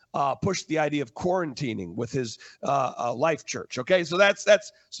Rochelle pushed the idea of quarantining with his Life Church. Okay, so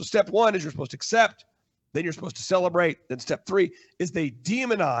so step one is you're supposed to accept, then you're supposed to celebrate. Then step three is they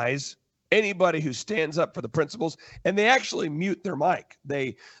demonize anybody who stands up for the principles, and they actually mute their mic.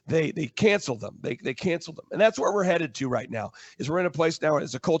 They cancel them. They cancel them. And that's where we're headed to right now, is we're in a place now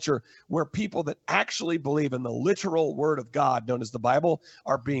as a culture where people that actually believe in the literal word of God, known as the Bible,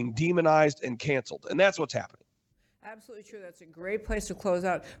 are being demonized and canceled. And that's what's happening. Absolutely true. That's a great place to close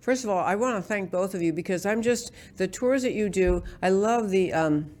out. First of all, I want to thank both of you, because the tours that you do, I love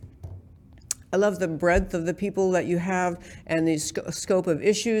the breadth of the people that you have and the scope of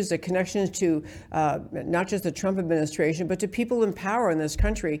issues, the connections to not just the Trump administration, but to people in power in this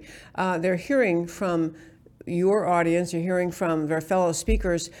country. They're hearing from your audience, you're hearing from their fellow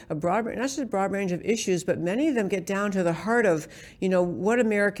speakers, not just a broad range of issues, but many of them get down to the heart of, what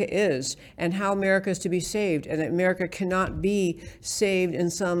America is and how America is to be saved, and that America cannot be saved in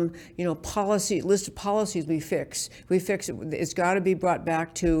some, list of policies we fix. It's got to be brought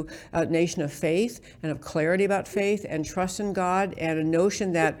back to a nation of faith and of clarity about faith and trust in God, and a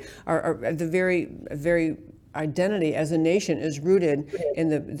notion that are the very, very identity as a nation is rooted in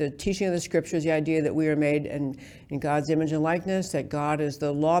the teaching of the scriptures, the idea that we are made in God's image and likeness, that God is the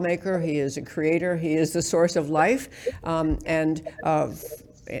lawmaker, he is a creator, he is the source of life, and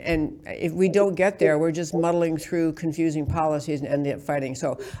if we don't get there, we're just muddling through confusing policies and end up fighting.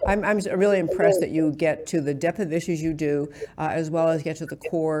 So I'm really impressed that you get to the depth of issues you do, as well as get to the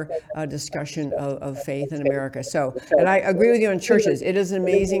core discussion of faith in America. So, and I agree with you on churches. It is an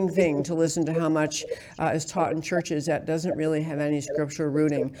amazing thing to listen to how much is taught in churches that doesn't really have any scriptural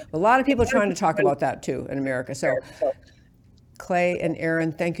rooting. A lot of people trying to talk about that too in America. So Clay and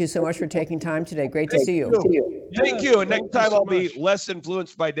Aaron, thank you so much for taking time today. Great to see you. Thank you. And next time I'll be less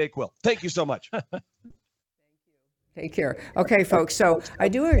influenced by Dayquil. Thank you so much. Take care. Okay, folks. So I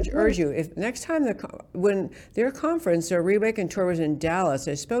do urge you, if next time when their conference, their Reawaken tour was in Dallas,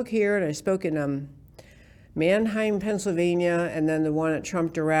 I spoke here and I spoke in Manheim, Pennsylvania, and then the one at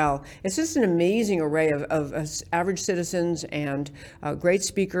Trump Doral. It's just an amazing array of average citizens and great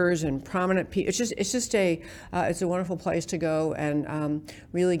speakers and prominent people. It's a wonderful place to go and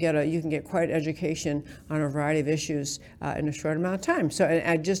really you can get quite education on a variety of issues in a short amount of time. So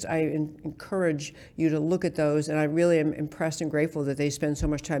I encourage you to look at those, and I really am impressed and grateful that they spend so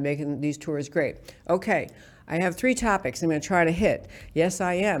much time making these tours great. Okay. I have 3 topics I'm going to try to hit. Yes,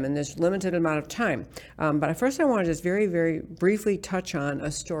 I am, and there's limited amount of time. But first I want to just very, very briefly touch on a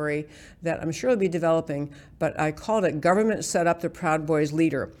story that I'm sure will be developing, but I called it Government Set Up the Proud Boys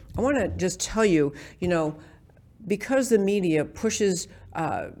Leader. I want to just tell you, because the media pushes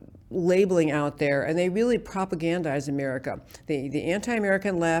labeling out there, and they really propagandize America. The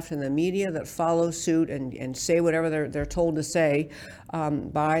anti-American left and the media that follow suit and say whatever they're told to say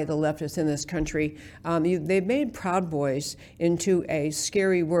by the leftists in this country, they've made Proud Boys into a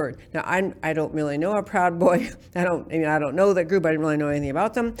scary word. Now, I don't really know a Proud Boy. I don't know that group. I didn't really know anything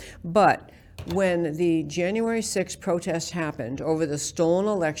about them, but when the January 6th protests happened over the stolen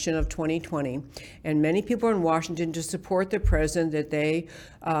election of 2020, and many people in Washington to support the president that they,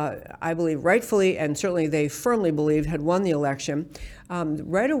 I believe rightfully, and certainly they firmly believed had won the election,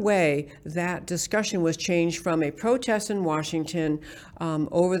 right away that discussion was changed from a protest in Washington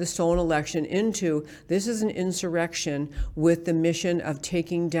over the stolen election into this is an insurrection with the mission of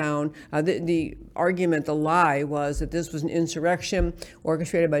taking down, the argument, the lie was that this was an insurrection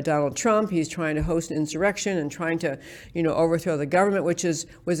orchestrated by Donald Trump. He's trying to host an insurrection and trying to, overthrow the government, which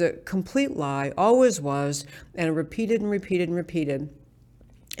was a complete lie, always was, and repeated and repeated and repeated.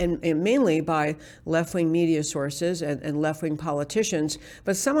 And mainly by left-wing media sources and left-wing politicians,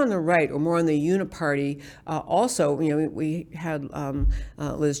 but some on the right or more on the uniparty also, we had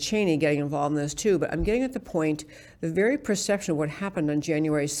Liz Cheney getting involved in this too, but I'm getting at the point, the very perception of what happened on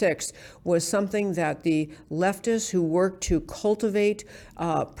January 6th was something that the leftists who work to cultivate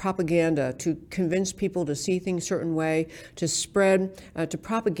propaganda, to convince people to see things a certain way, to spread, to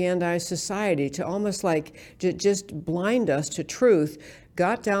propagandize society, to almost like just blind us to truth,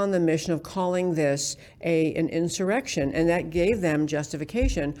 got down the mission of calling this an insurrection, and that gave them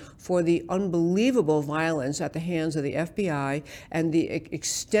justification for the unbelievable violence at the hands of the FBI and the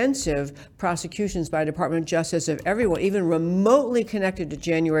extensive prosecutions by the Department of Justice of everyone, even remotely connected to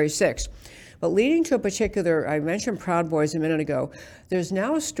January 6th. But leading to a particular, I mentioned Proud Boys a minute ago, there's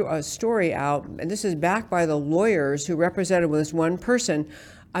now a story out, and this is backed by the lawyers who represented this one person.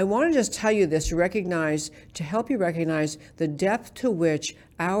 I want to just tell you this to help you recognize the depth to which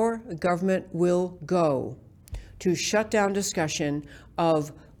our government will go to shut down discussion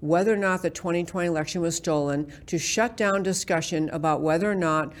of whether or not the 2020 election was stolen, to shut down discussion about whether or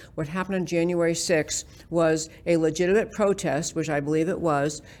not what happened on January 6th was a legitimate protest, which I believe it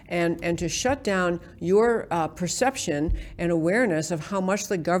was, and to shut down your perception and awareness of how much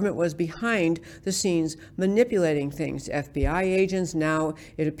the government was behind the scenes manipulating things. FBI agents, now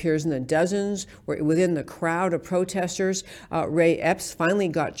it appears in the dozens, were within the crowd of protesters. Ray Epps finally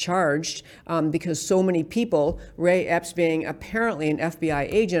got charged because so many people, Ray Epps being apparently an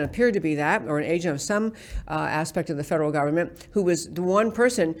FBI agent, appeared to be that, or an agent of some aspect of the federal government, who was the one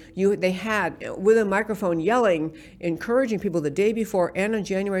person they had with a microphone yelling, encouraging people the day before and on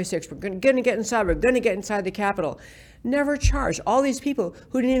January 6th, we're going to get inside, we're going to get inside the Capitol. Never charged. All these people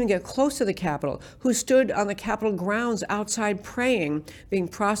who didn't even get close to the Capitol, who stood on the Capitol grounds outside praying, being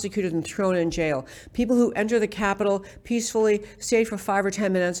prosecuted and thrown in jail. People who enter the Capitol peacefully, stayed for 5 or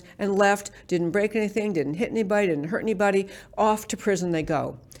 10 minutes and left, didn't break anything, didn't hit anybody, didn't hurt anybody, off to prison they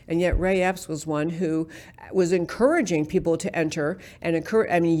go. And yet Ray Epps was one who was encouraging people to enter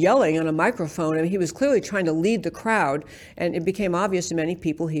and yelling on a microphone. I mean, he was clearly trying to lead the crowd, and it became obvious to many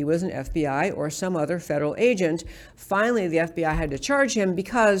people he was an FBI or some other federal agent. Finally, the FBI had to charge him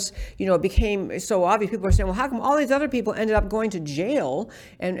because, it became so obvious. People were saying, well, how come all these other people ended up going to jail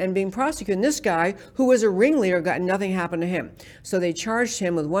and being prosecuted? And this guy, who was a ringleader, nothing happened to him. So they charged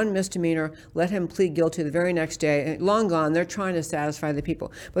him with one misdemeanor, let him plead guilty the very next day. And long gone, they're trying to satisfy the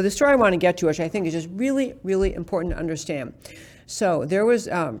people. But the story I want to get to, which I think is just really, really important to understand. So there was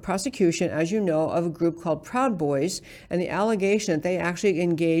prosecution, as you know, of a group called Proud Boys, and the allegation that they actually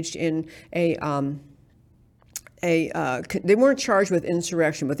engaged in they weren't charged with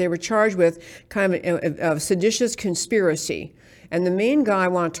insurrection, but they were charged with kind of a seditious conspiracy. And the main guy I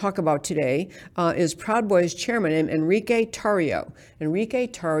want to talk about today is Proud Boys chairman named Enrique Tarrio. Enrique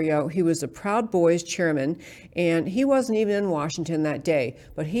Tarrio, he was the Proud Boys chairman, and he wasn't even in Washington that day.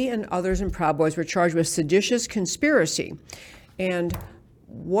 But he and others in Proud Boys were charged with seditious conspiracy. And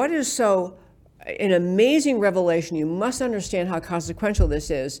what is so an amazing revelation, you must understand how consequential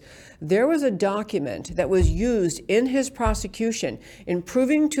this is. There was a document that was used in his prosecution in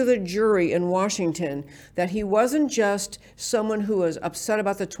proving to the jury in Washington that he wasn't just someone who was upset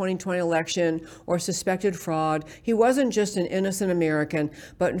about the 2020 election or suspected fraud. He wasn't just an innocent American,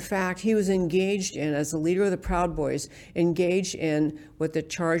 but in fact, he was engaged in, as the leader of the Proud Boys, engaged in what the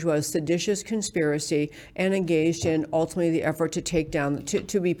charge was, seditious conspiracy, and engaged in ultimately the effort to take down,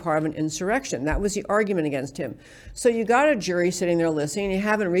 to be part of an insurrection. That was the argument against him. So you got a jury sitting there listening, and you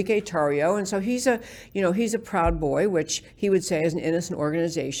have Enrique Tarrio, and so he's a Proud Boy, which he would say is an innocent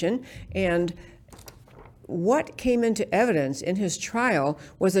organization. And what came into evidence in his trial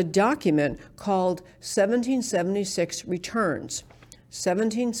was a document called 1776 Returns.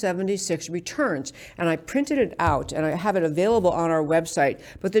 1776 Returns, and I printed it out and I have it available on our website.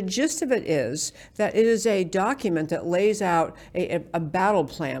 But the gist of it is that it is a document that lays out a battle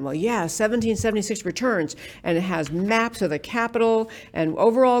plan. Well, yeah, 1776 Returns, and it has maps of the Capitol and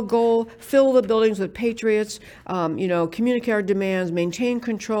overall goal: fill the buildings with patriots, communicate our demands, maintain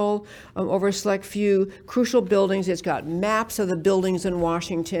control over a select few crucial buildings. It's got maps of the buildings in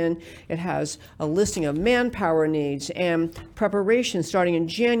Washington. It has a listing of manpower needs and preparation starting in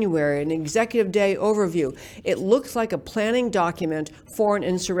January, an executive day overview. It looks like a planning document for an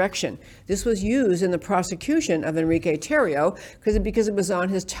insurrection. This was used in the prosecution of Enrique Tarrio because it was on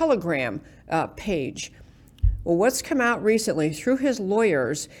his Telegram page. Well, what's come out recently through his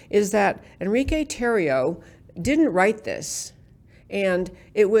lawyers is that Enrique Tarrio didn't write this. And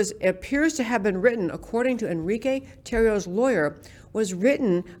it appears to have been written, according to Enrique Tarrio's lawyer, was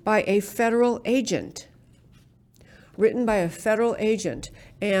written by a federal agent. Written by a federal agent.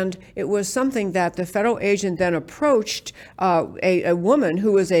 And it was something that the federal agent then approached a woman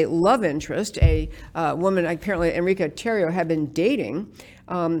who was a love interest, a woman apparently Enrique Tarrio had been dating.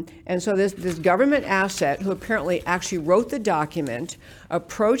 And so this government asset, who apparently actually wrote the document,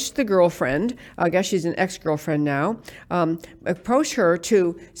 approached the girlfriend, I guess she's an ex-girlfriend now, approached her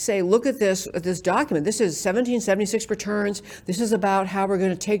to say, look at this document. This is 1776 Returns. This is about how we're going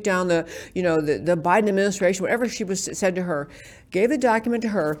to take down the Biden administration, whatever she said to her. Gave the document to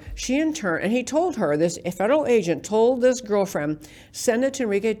her. She in turn, and he told her, this federal agent told this girlfriend, send it to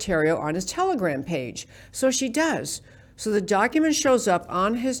Enrique Tarrio on his Telegram page. So she does. So the document shows up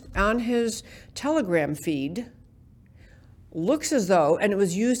on his Telegram feed, looks as though, and it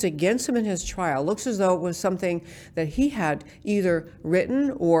was used against him in his trial, looks as though it was something that he had either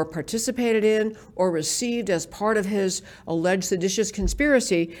written or participated in or received as part of his alleged seditious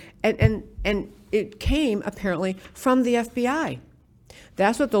conspiracy, and it came apparently from the FBI.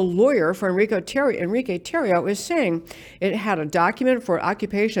 That's what the lawyer for Enrique Tarrio is saying. It had a document for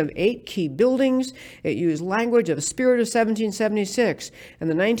occupation of 8 key buildings. It used language of spirit of 1776 and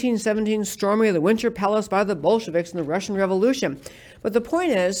the 1917 storming of the Winter Palace by the Bolsheviks in the Russian Revolution. But the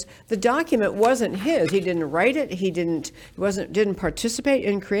point is, the document wasn't his. He didn't write it. He didn't participate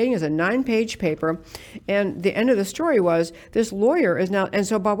in creating it. As a 9-page paper. And the end of the story was this lawyer is now, and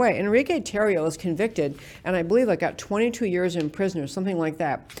so by the way, Enrique Tarrio is convicted, and I believe got 22 years in prison or something like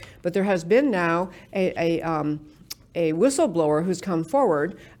that. But there has been now a whistleblower who's come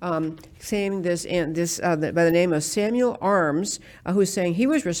forward saying this by the name of Samuel Arms, who's saying he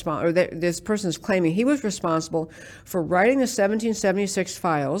was responsible, or that this person is claiming he was responsible for writing the 1776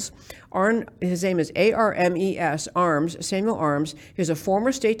 files. His name is Armes, Arms, Samuel Arms. He's a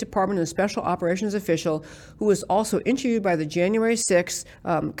former State Department and Special Operations official who was also interviewed by the January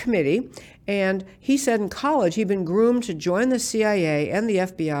 6th committee. And he said in college he'd been groomed to join the CIA and the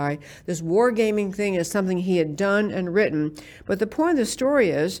FBI. This wargaming thing is something he had done and written. But the point of the story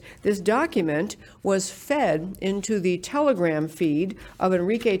is this document was fed into the Telegram feed of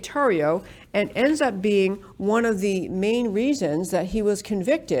Enrique Tarrio and ends up being one of the main reasons that he was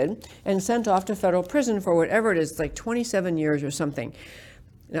convicted and sent off to federal prison for whatever it is, like 27 years or something.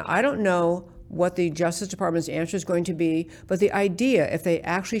 Now, I don't know what the Justice Department's answer is going to be, but the idea, if they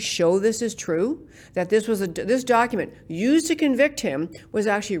actually show this is true, that this document used to convict him was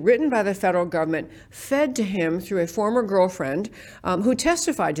actually written by the federal government, fed to him through a former girlfriend who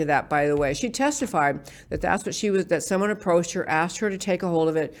testified to that, by the way. She testified that that's what that someone approached her, asked her to take a hold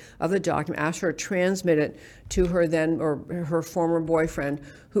of the document, asked her to transmit it to her then, or her former boyfriend,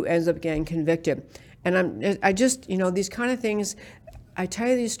 who ends up getting convicted. And I just, these kind of things, I tell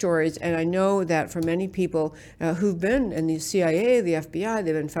you these stories, and I know that for many people who've been in the CIA, the FBI,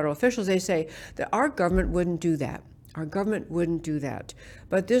 they've been federal officials, they say that our government wouldn't do that. Our government wouldn't do that.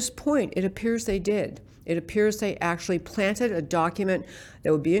 But at this point, it appears they did. It appears they actually planted a document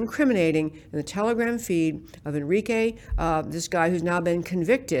that would be incriminating in the Telegram feed of Enrique, this guy who's now been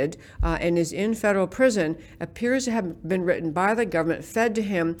convicted and is in federal prison, appears to have been written by the government, fed to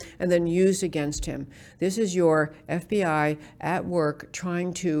him, and then used against him. This is your FBI at work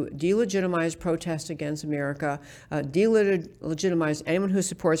trying to delegitimize protests against America, delegitimize anyone who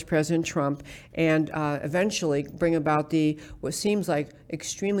supports President Trump, and eventually bring about what seems like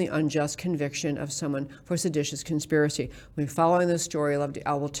extremely unjust conviction of someone for seditious conspiracy. We're following this story.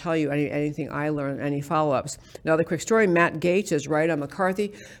 I will tell you anything I learn, any follow-ups. Another quick story, Matt Gaetz is right on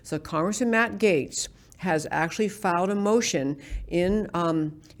McCarthy. So Congressman Matt Gaetz has actually filed a motion in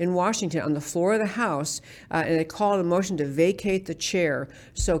Washington on the floor of the House, and they call it a motion to vacate the chair.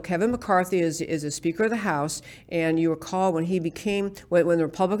 So Kevin McCarthy is a Speaker of the House, and you recall when when the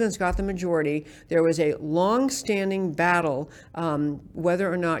Republicans got the majority, there was a long-standing battle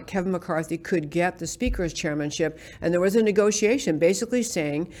whether or not Kevin McCarthy could get the Speaker's chairmanship, and there was a negotiation basically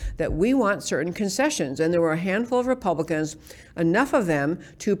saying that we want certain concessions, and there were a handful of Republicans, enough of them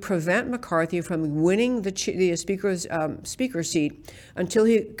to prevent McCarthy from winning the speaker seat until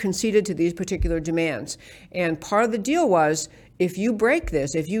he conceded to these particular demands. And part of the deal was, if you break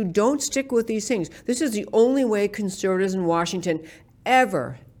this, if you don't stick with these things, this is the only way conservatives in Washington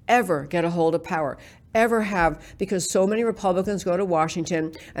ever get a hold of power. Ever have, because so many Republicans go to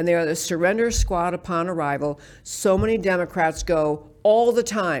Washington and they are the surrender squad upon arrival. So many Democrats go all the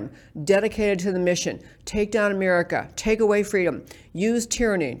time, dedicated to the mission. Take down America, take away freedom, use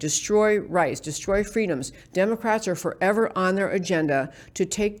tyranny, destroy rights, destroy freedoms. Democrats are forever on their agenda to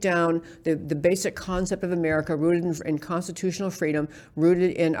take down the basic concept of America, rooted in constitutional freedom,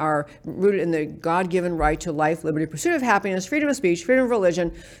 rooted in the God-given right to life, liberty, pursuit of happiness, freedom of speech, freedom of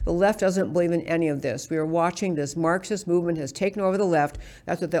religion. The left doesn't believe in any of this. We are watching this Marxist movement has taken over the left.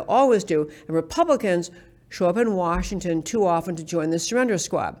 That's what they'll always do. And Republicans show up in Washington too often to join the surrender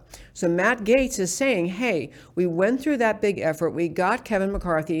squad. So Matt Gaetz is saying, hey, we went through that big effort. We got Kevin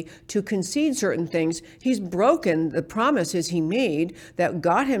McCarthy to concede certain things. He's broken the promises he made that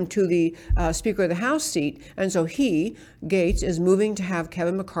got him to the Speaker of the House seat. And so Gaetz, is moving to have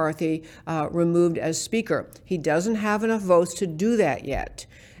Kevin McCarthy removed as Speaker. He doesn't have enough votes to do that yet.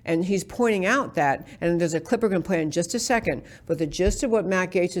 And he's pointing out that, and there's a clip we're going to play in just a second, but the gist of what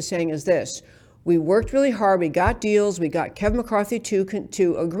Matt Gaetz is saying is this: We worked really hard. We got deals. We got Kevin McCarthy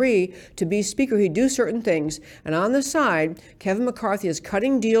to agree to be Speaker. He'd do certain things. And on the side, Kevin McCarthy is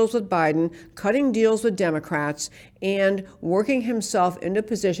cutting deals with Biden, cutting deals with Democrats, and working himself into a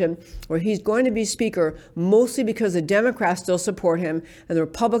position where he's going to be Speaker mostly because the Democrats still support him and the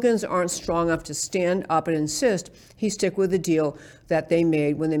Republicans aren't strong enough to stand up and insist he stick with the deal that they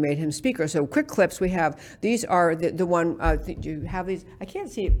made when they made him Speaker. So quick clips we have. These are the one, do you have these? I can't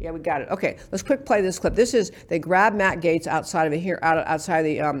see it. Yeah, we got it. Okay, let's quick play this clip. This is, they grabbed Matt Gaetz outside of it here, outside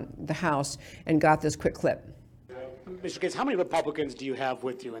the House, and got this quick clip. Mr. Gaetz, how many Republicans do you have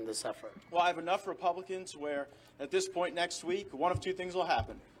with you in this effort? Well, I have enough Republicans where at this point next week, one of two things will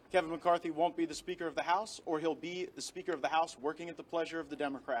happen. Kevin McCarthy won't be the Speaker of the House, or he'll be the Speaker of the House working at the pleasure of the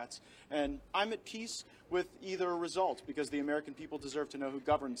Democrats. And I'm at peace with either result because the American people deserve to know who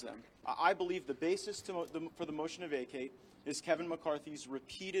governs them. I believe the basis for the motion to vacate is Kevin McCarthy's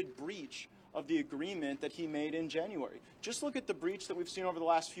repeated breach of the agreement that he made in January. Just look at the breach that we've seen over the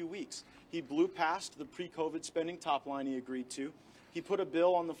last few weeks. He blew past the pre-COVID spending top line he agreed to. He put a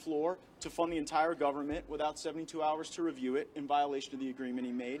bill on the floor to fund the entire government without 72 hours to review it in violation of the agreement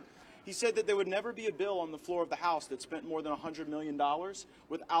he made. He said that there would never be a bill on the floor of the House that spent more than $100 million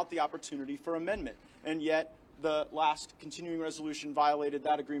without the opportunity for amendment. And yet the last continuing resolution violated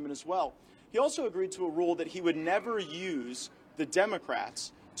that agreement as well. He also agreed to a rule that he would never use the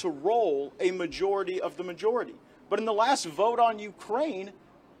Democrats to roll a majority of the majority. But in the last vote on Ukraine,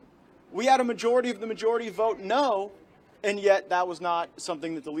 we had a majority of the majority vote no, and yet that was not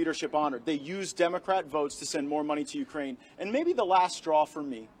something that the leadership honored. They used Democrat votes to send more money to Ukraine. And maybe the last straw for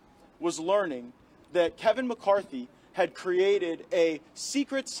me was learning that Kevin McCarthy had created a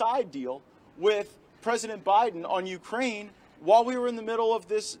secret side deal with President Biden on Ukraine while we were in the middle of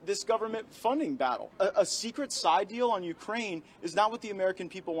this government funding battle. A secret side deal on Ukraine is not what the American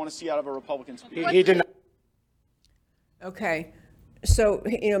people want to see out of a Republican speaker. He did not. Okay. So,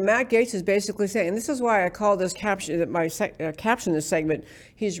 Matt Gaetz is basically saying, and this is why I call this caption this segment,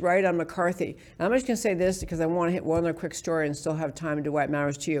 he's right on McCarthy. And I'm just going to say this because I want to hit one other quick story and still have time to do what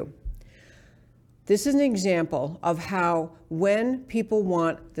matters to you. This is an example of how when people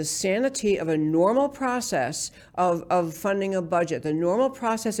want the sanity of a normal process of funding a budget, the normal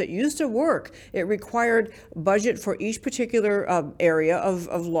process that used to work, it required budget for each particular area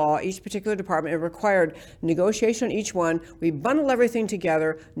of law, each particular department. It required negotiation on each one. We bundle everything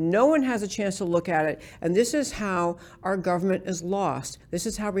together. No one has a chance to look at it. And this is how our government is lost. This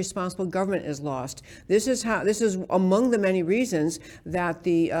is how responsible government is lost. This is among the many reasons that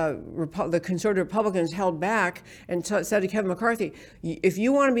the conservative Republicans held back and said to Kevin McCarthy, if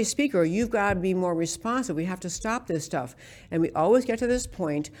you want to be Speaker, you've got to be more responsive. We have to stop this stuff. And we always get to this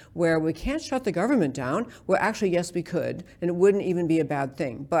point where we can't shut the government down. Well, actually, yes, we could, and it wouldn't even be a bad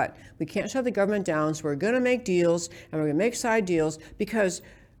thing. But we can't shut the government down, so we're going to make deals, and we're going to make side deals because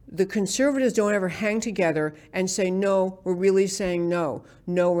the conservatives don't ever hang together and say, no, we're really saying no.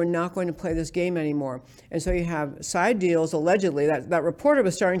 No, we're not going to play this game anymore. And so you have side deals, allegedly. That reporter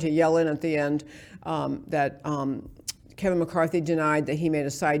was starting to yell in at the end that Kevin McCarthy denied that he made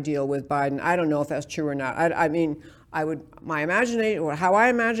a side deal with Biden. I don't know if that's true or not. I mean, my imagination, or how I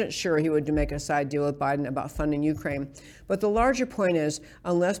imagine it, sure, he would make a side deal with Biden about funding Ukraine. But the larger point is,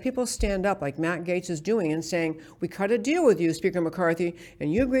 unless people stand up like Matt Gaetz is doing and saying, we cut a deal with you, Speaker McCarthy,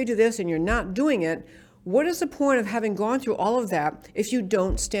 and you agreed to this and you're not doing it, what is the point of having gone through all of that if you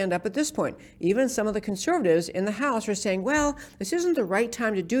don't stand up at this point? Even some of the conservatives in the House are saying, well, this isn't the right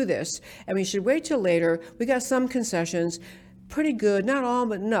time to do this, and we should wait till later. We got some concessions. Pretty good, not all,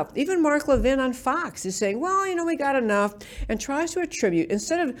 but enough. Even Mark Levin on Fox is saying, well, we got enough, and tries to attribute,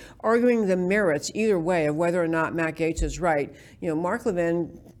 instead of arguing the merits either way of whether or not Matt Gaetz is right, Mark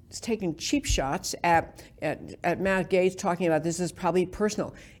Levin is taking cheap shots at Matt Gaetz, talking about this is probably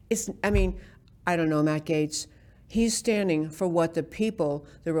personal. I don't know, Matt Gaetz. He's standing for what the people,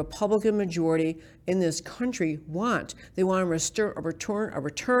 the Republican majority in this country want. They want a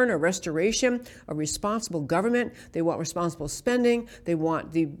restoration of responsible government. They want responsible spending. They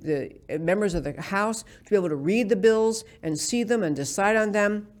want the members of the House to be able to read the bills and see them and decide on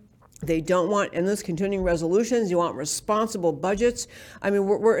them. They don't want endless continuing resolutions. You want responsible budgets.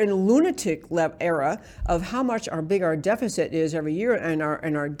 We're in a lunatic era of how much big our deficit is every year and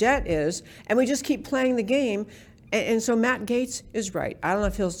our debt is, and we just keep playing the game. And so Matt Gaetz is right. I don't know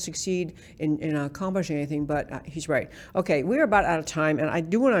if he'll succeed in accomplishing anything, but he's right. Okay, we're about out of time, and I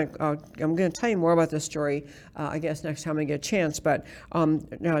do want to, I'm going to tell you more about this story, I guess, next time I get a chance. But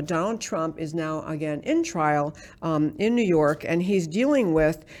Donald Trump is now, again, in trial in New York, and he's dealing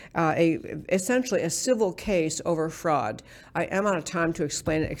with essentially a civil case over fraud. I am out of time to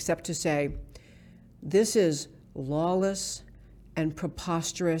explain it, except to say, This is lawless and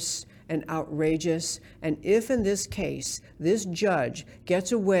preposterous and outrageous. And if in this case, this judge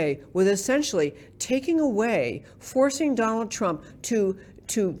gets away with essentially taking away, forcing Donald Trump to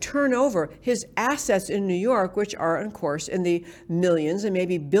turn over his assets in New York, which are, of course, in the millions and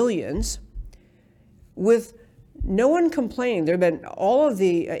maybe billions, with no one complaining. There have been all of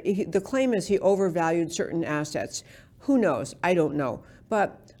the claim is he overvalued certain assets. Who knows? I don't know.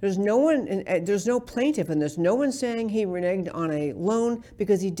 But there's no one, there's no plaintiff in this. No one saying he reneged on a loan,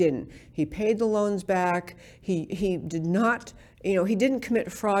 because he didn't. He paid the loans back. He did not, he didn't commit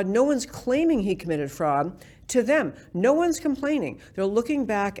fraud. No one's claiming he committed fraud. To them, no one's complaining. They're looking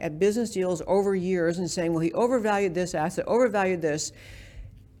back at business deals over years and saying, well, he overvalued this asset, overvalued this.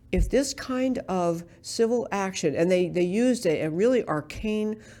 If this kind of civil action, and they used a really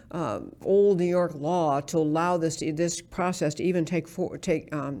arcane old New York law to allow this process to even to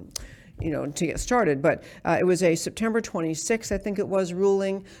get started. But it was a September 26th, I think it was,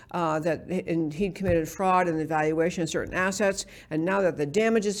 ruling that he'd committed fraud in the valuation of certain assets. And now that the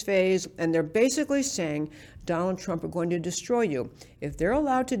damages phase, and they're basically saying Donald Trump are going to destroy you. If they're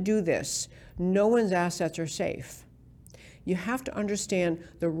allowed to do this, no one's assets are safe. You have to understand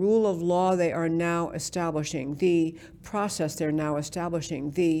the rule of law they are now establishing, the process they're now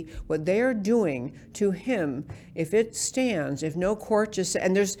establishing, what they are doing to him. If it stands, if no court just,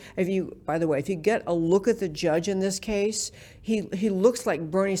 and by the way, if you get a look at the judge in this case, he looks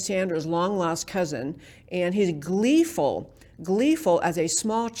like Bernie Sanders' long lost cousin, and he's gleeful as a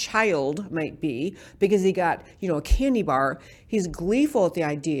small child might be, because he got, a candy bar. He's gleeful at the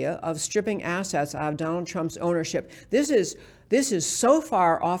idea of stripping assets out of Donald Trump's ownership. This is so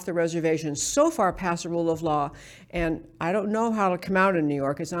far off the reservation, so far past the rule of law, and I don't know how it'll come out in New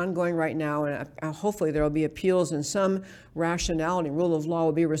York. It's ongoing right now, and hopefully there will be appeals and some rationality, rule of law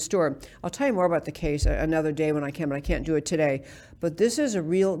will be restored. I'll tell you more about the case another day when I can, but I can't do it today. But this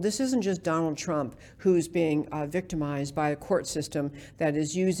isn't just Donald Trump who's being victimized by a court system that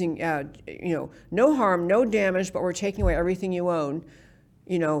is using, no harm, no damage, but we're taking away everything you own.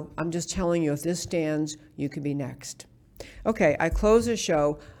 I'm just telling you, if this stands, you could be next. Okay, I close the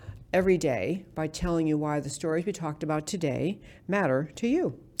show every day by telling you why the stories we talked about today matter to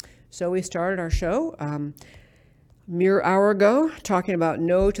you. So we started our show mere hour ago talking about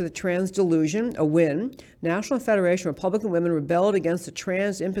no to the trans delusion, a win. National Federation of Republican Women rebelled against the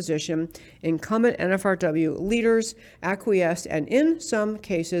trans imposition. Incumbent NFRW leaders acquiesced and in some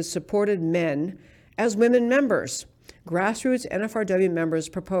cases supported men as women members. Grassroots NFRW members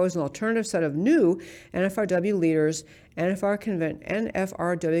proposed an alternative set of new NFRW leaders.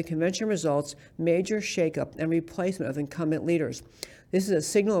 NFRW convention results major shakeup and replacement of incumbent leaders. This is a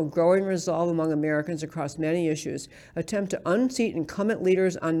signal of growing resolve among Americans across many issues. Attempt to unseat incumbent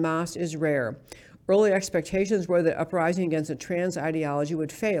leaders en masse is rare. Early expectations were that uprising against a trans ideology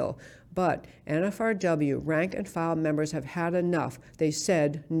would fail, but NFRW rank and file members have had enough. They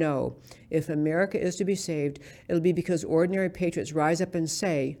said no. If America is to be saved, it'll be because ordinary patriots rise up and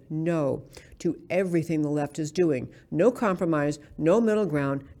say no to everything the left is doing. No compromise, no middle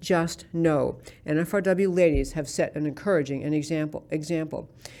ground, just no. NFRW ladies have set an encouraging example.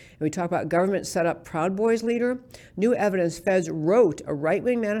 And we talk about government set up Proud Boys leader. New evidence, feds wrote a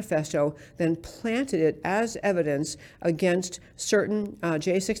right-wing manifesto, then planted it as evidence against certain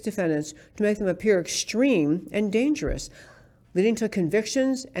J6 defendants to make them appear extreme and dangerous, leading to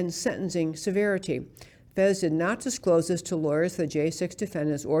convictions and sentencing severity. Feds did not disclose this to lawyers for the J6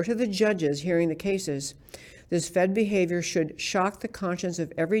 defendants or to the judges hearing the cases. This Fed behavior should shock the conscience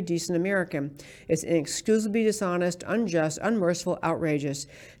of every decent American. It's inexcusably dishonest, unjust, unmerciful, outrageous.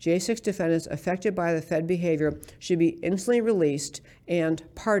 J6 defendants affected by the Fed behavior should be instantly released and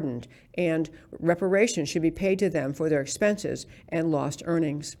pardoned, and reparations should be paid to them for their expenses and lost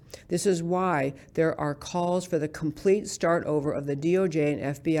earnings. This is why there are calls for the complete start over of the DOJ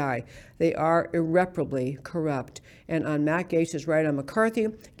and FBI. They are irreparably corrupt. And on Matt Gaetz' right on McCarthy,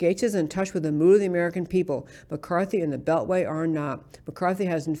 Gaetz is in touch with the mood of the American people. McCarthy and the Beltway are not. McCarthy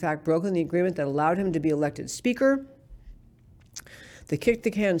has in fact broken the agreement that allowed him to be elected Speaker. The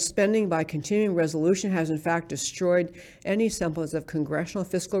kick-the-can spending by continuing resolution has in fact destroyed any semblance of congressional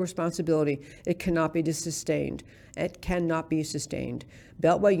fiscal responsibility. It cannot be sustained. It cannot be sustained.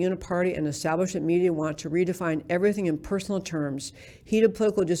 Beltway uniparty and establishment media want to redefine everything in personal terms. Heated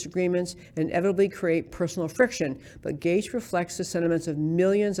political disagreements inevitably create personal friction, but Gaetz reflects the sentiments of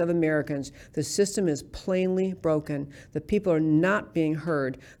millions of Americans. The system is plainly broken. The people are not being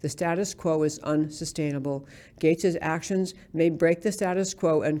heard. The status quo is unsustainable. Gaetz's actions may break the status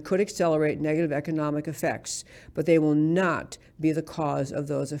quo and could accelerate negative economic effects, but they will not be the cause of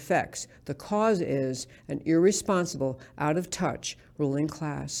those effects. The cause is an irresponsible, out of touch ruling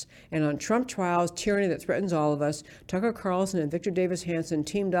class. And on Trump trials, tyranny that threatens all of us, Tucker Carlson and Victor Davis Hanson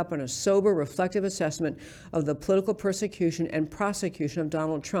teamed up on a sober, reflective assessment of the political persecution and prosecution of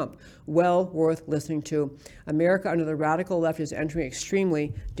Donald Trump. Well worth listening to. America under the radical left is entering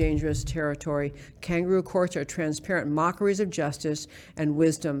extremely dangerous territory. Kangaroo courts are transparent mockeries of justice and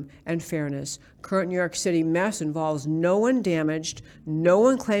wisdom and fairness. Current New York City mess involves no one damaged, no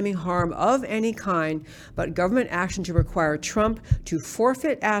one claiming harm of any kind, but government action to require Trump to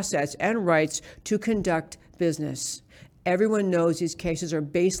forfeit assets and rights to conduct business. Everyone knows these cases are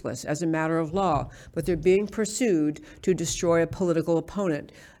baseless as a matter of law, but they're being pursued to destroy a political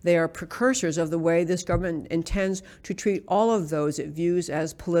opponent. They are precursors of the way this government intends to treat all of those it views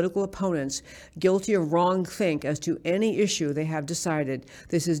as political opponents, guilty of wrong think as to any issue they have decided.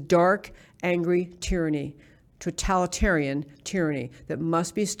 This is dark, angry tyranny, totalitarian tyranny that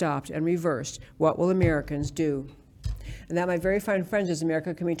must be stopped and reversed. What will Americans do? And that, my very fine friends, is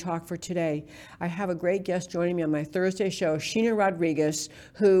America Can We Talk for today. I have a great guest joining me on my Thursday show, Sheena Rodriguez,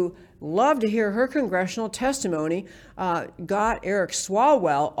 who loved to hear her congressional testimony, got Eric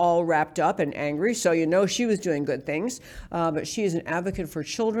Swalwell all wrapped up and angry, so you know she was doing good things. But she is an advocate for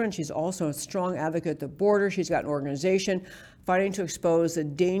children. She's also a strong advocate at the border. She's got an organization fighting to expose the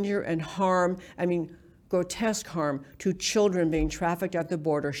danger and harm, grotesque harm to children being trafficked at the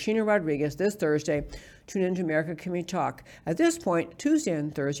border. Sheena Rodriguez, this Thursday. Tune in to America Can We Talk. At this point, Tuesday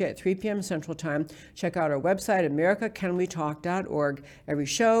and Thursday at 3 p.m. Central Time, check out our website, americacanwetalk.org. Every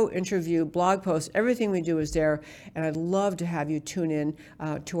show, interview, blog post, everything we do is there. And I'd love to have you tune in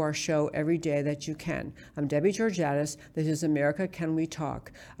to our show every day that you can. I'm Debbie Georgatos. This is America Can We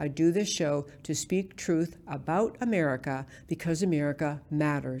Talk. I do this show to speak truth about America because America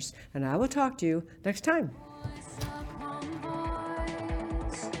matters. And I will talk to you next time.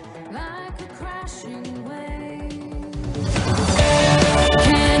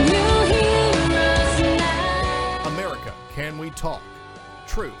 America, Can We Talk?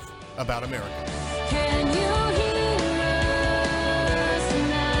 Truth about America. Can you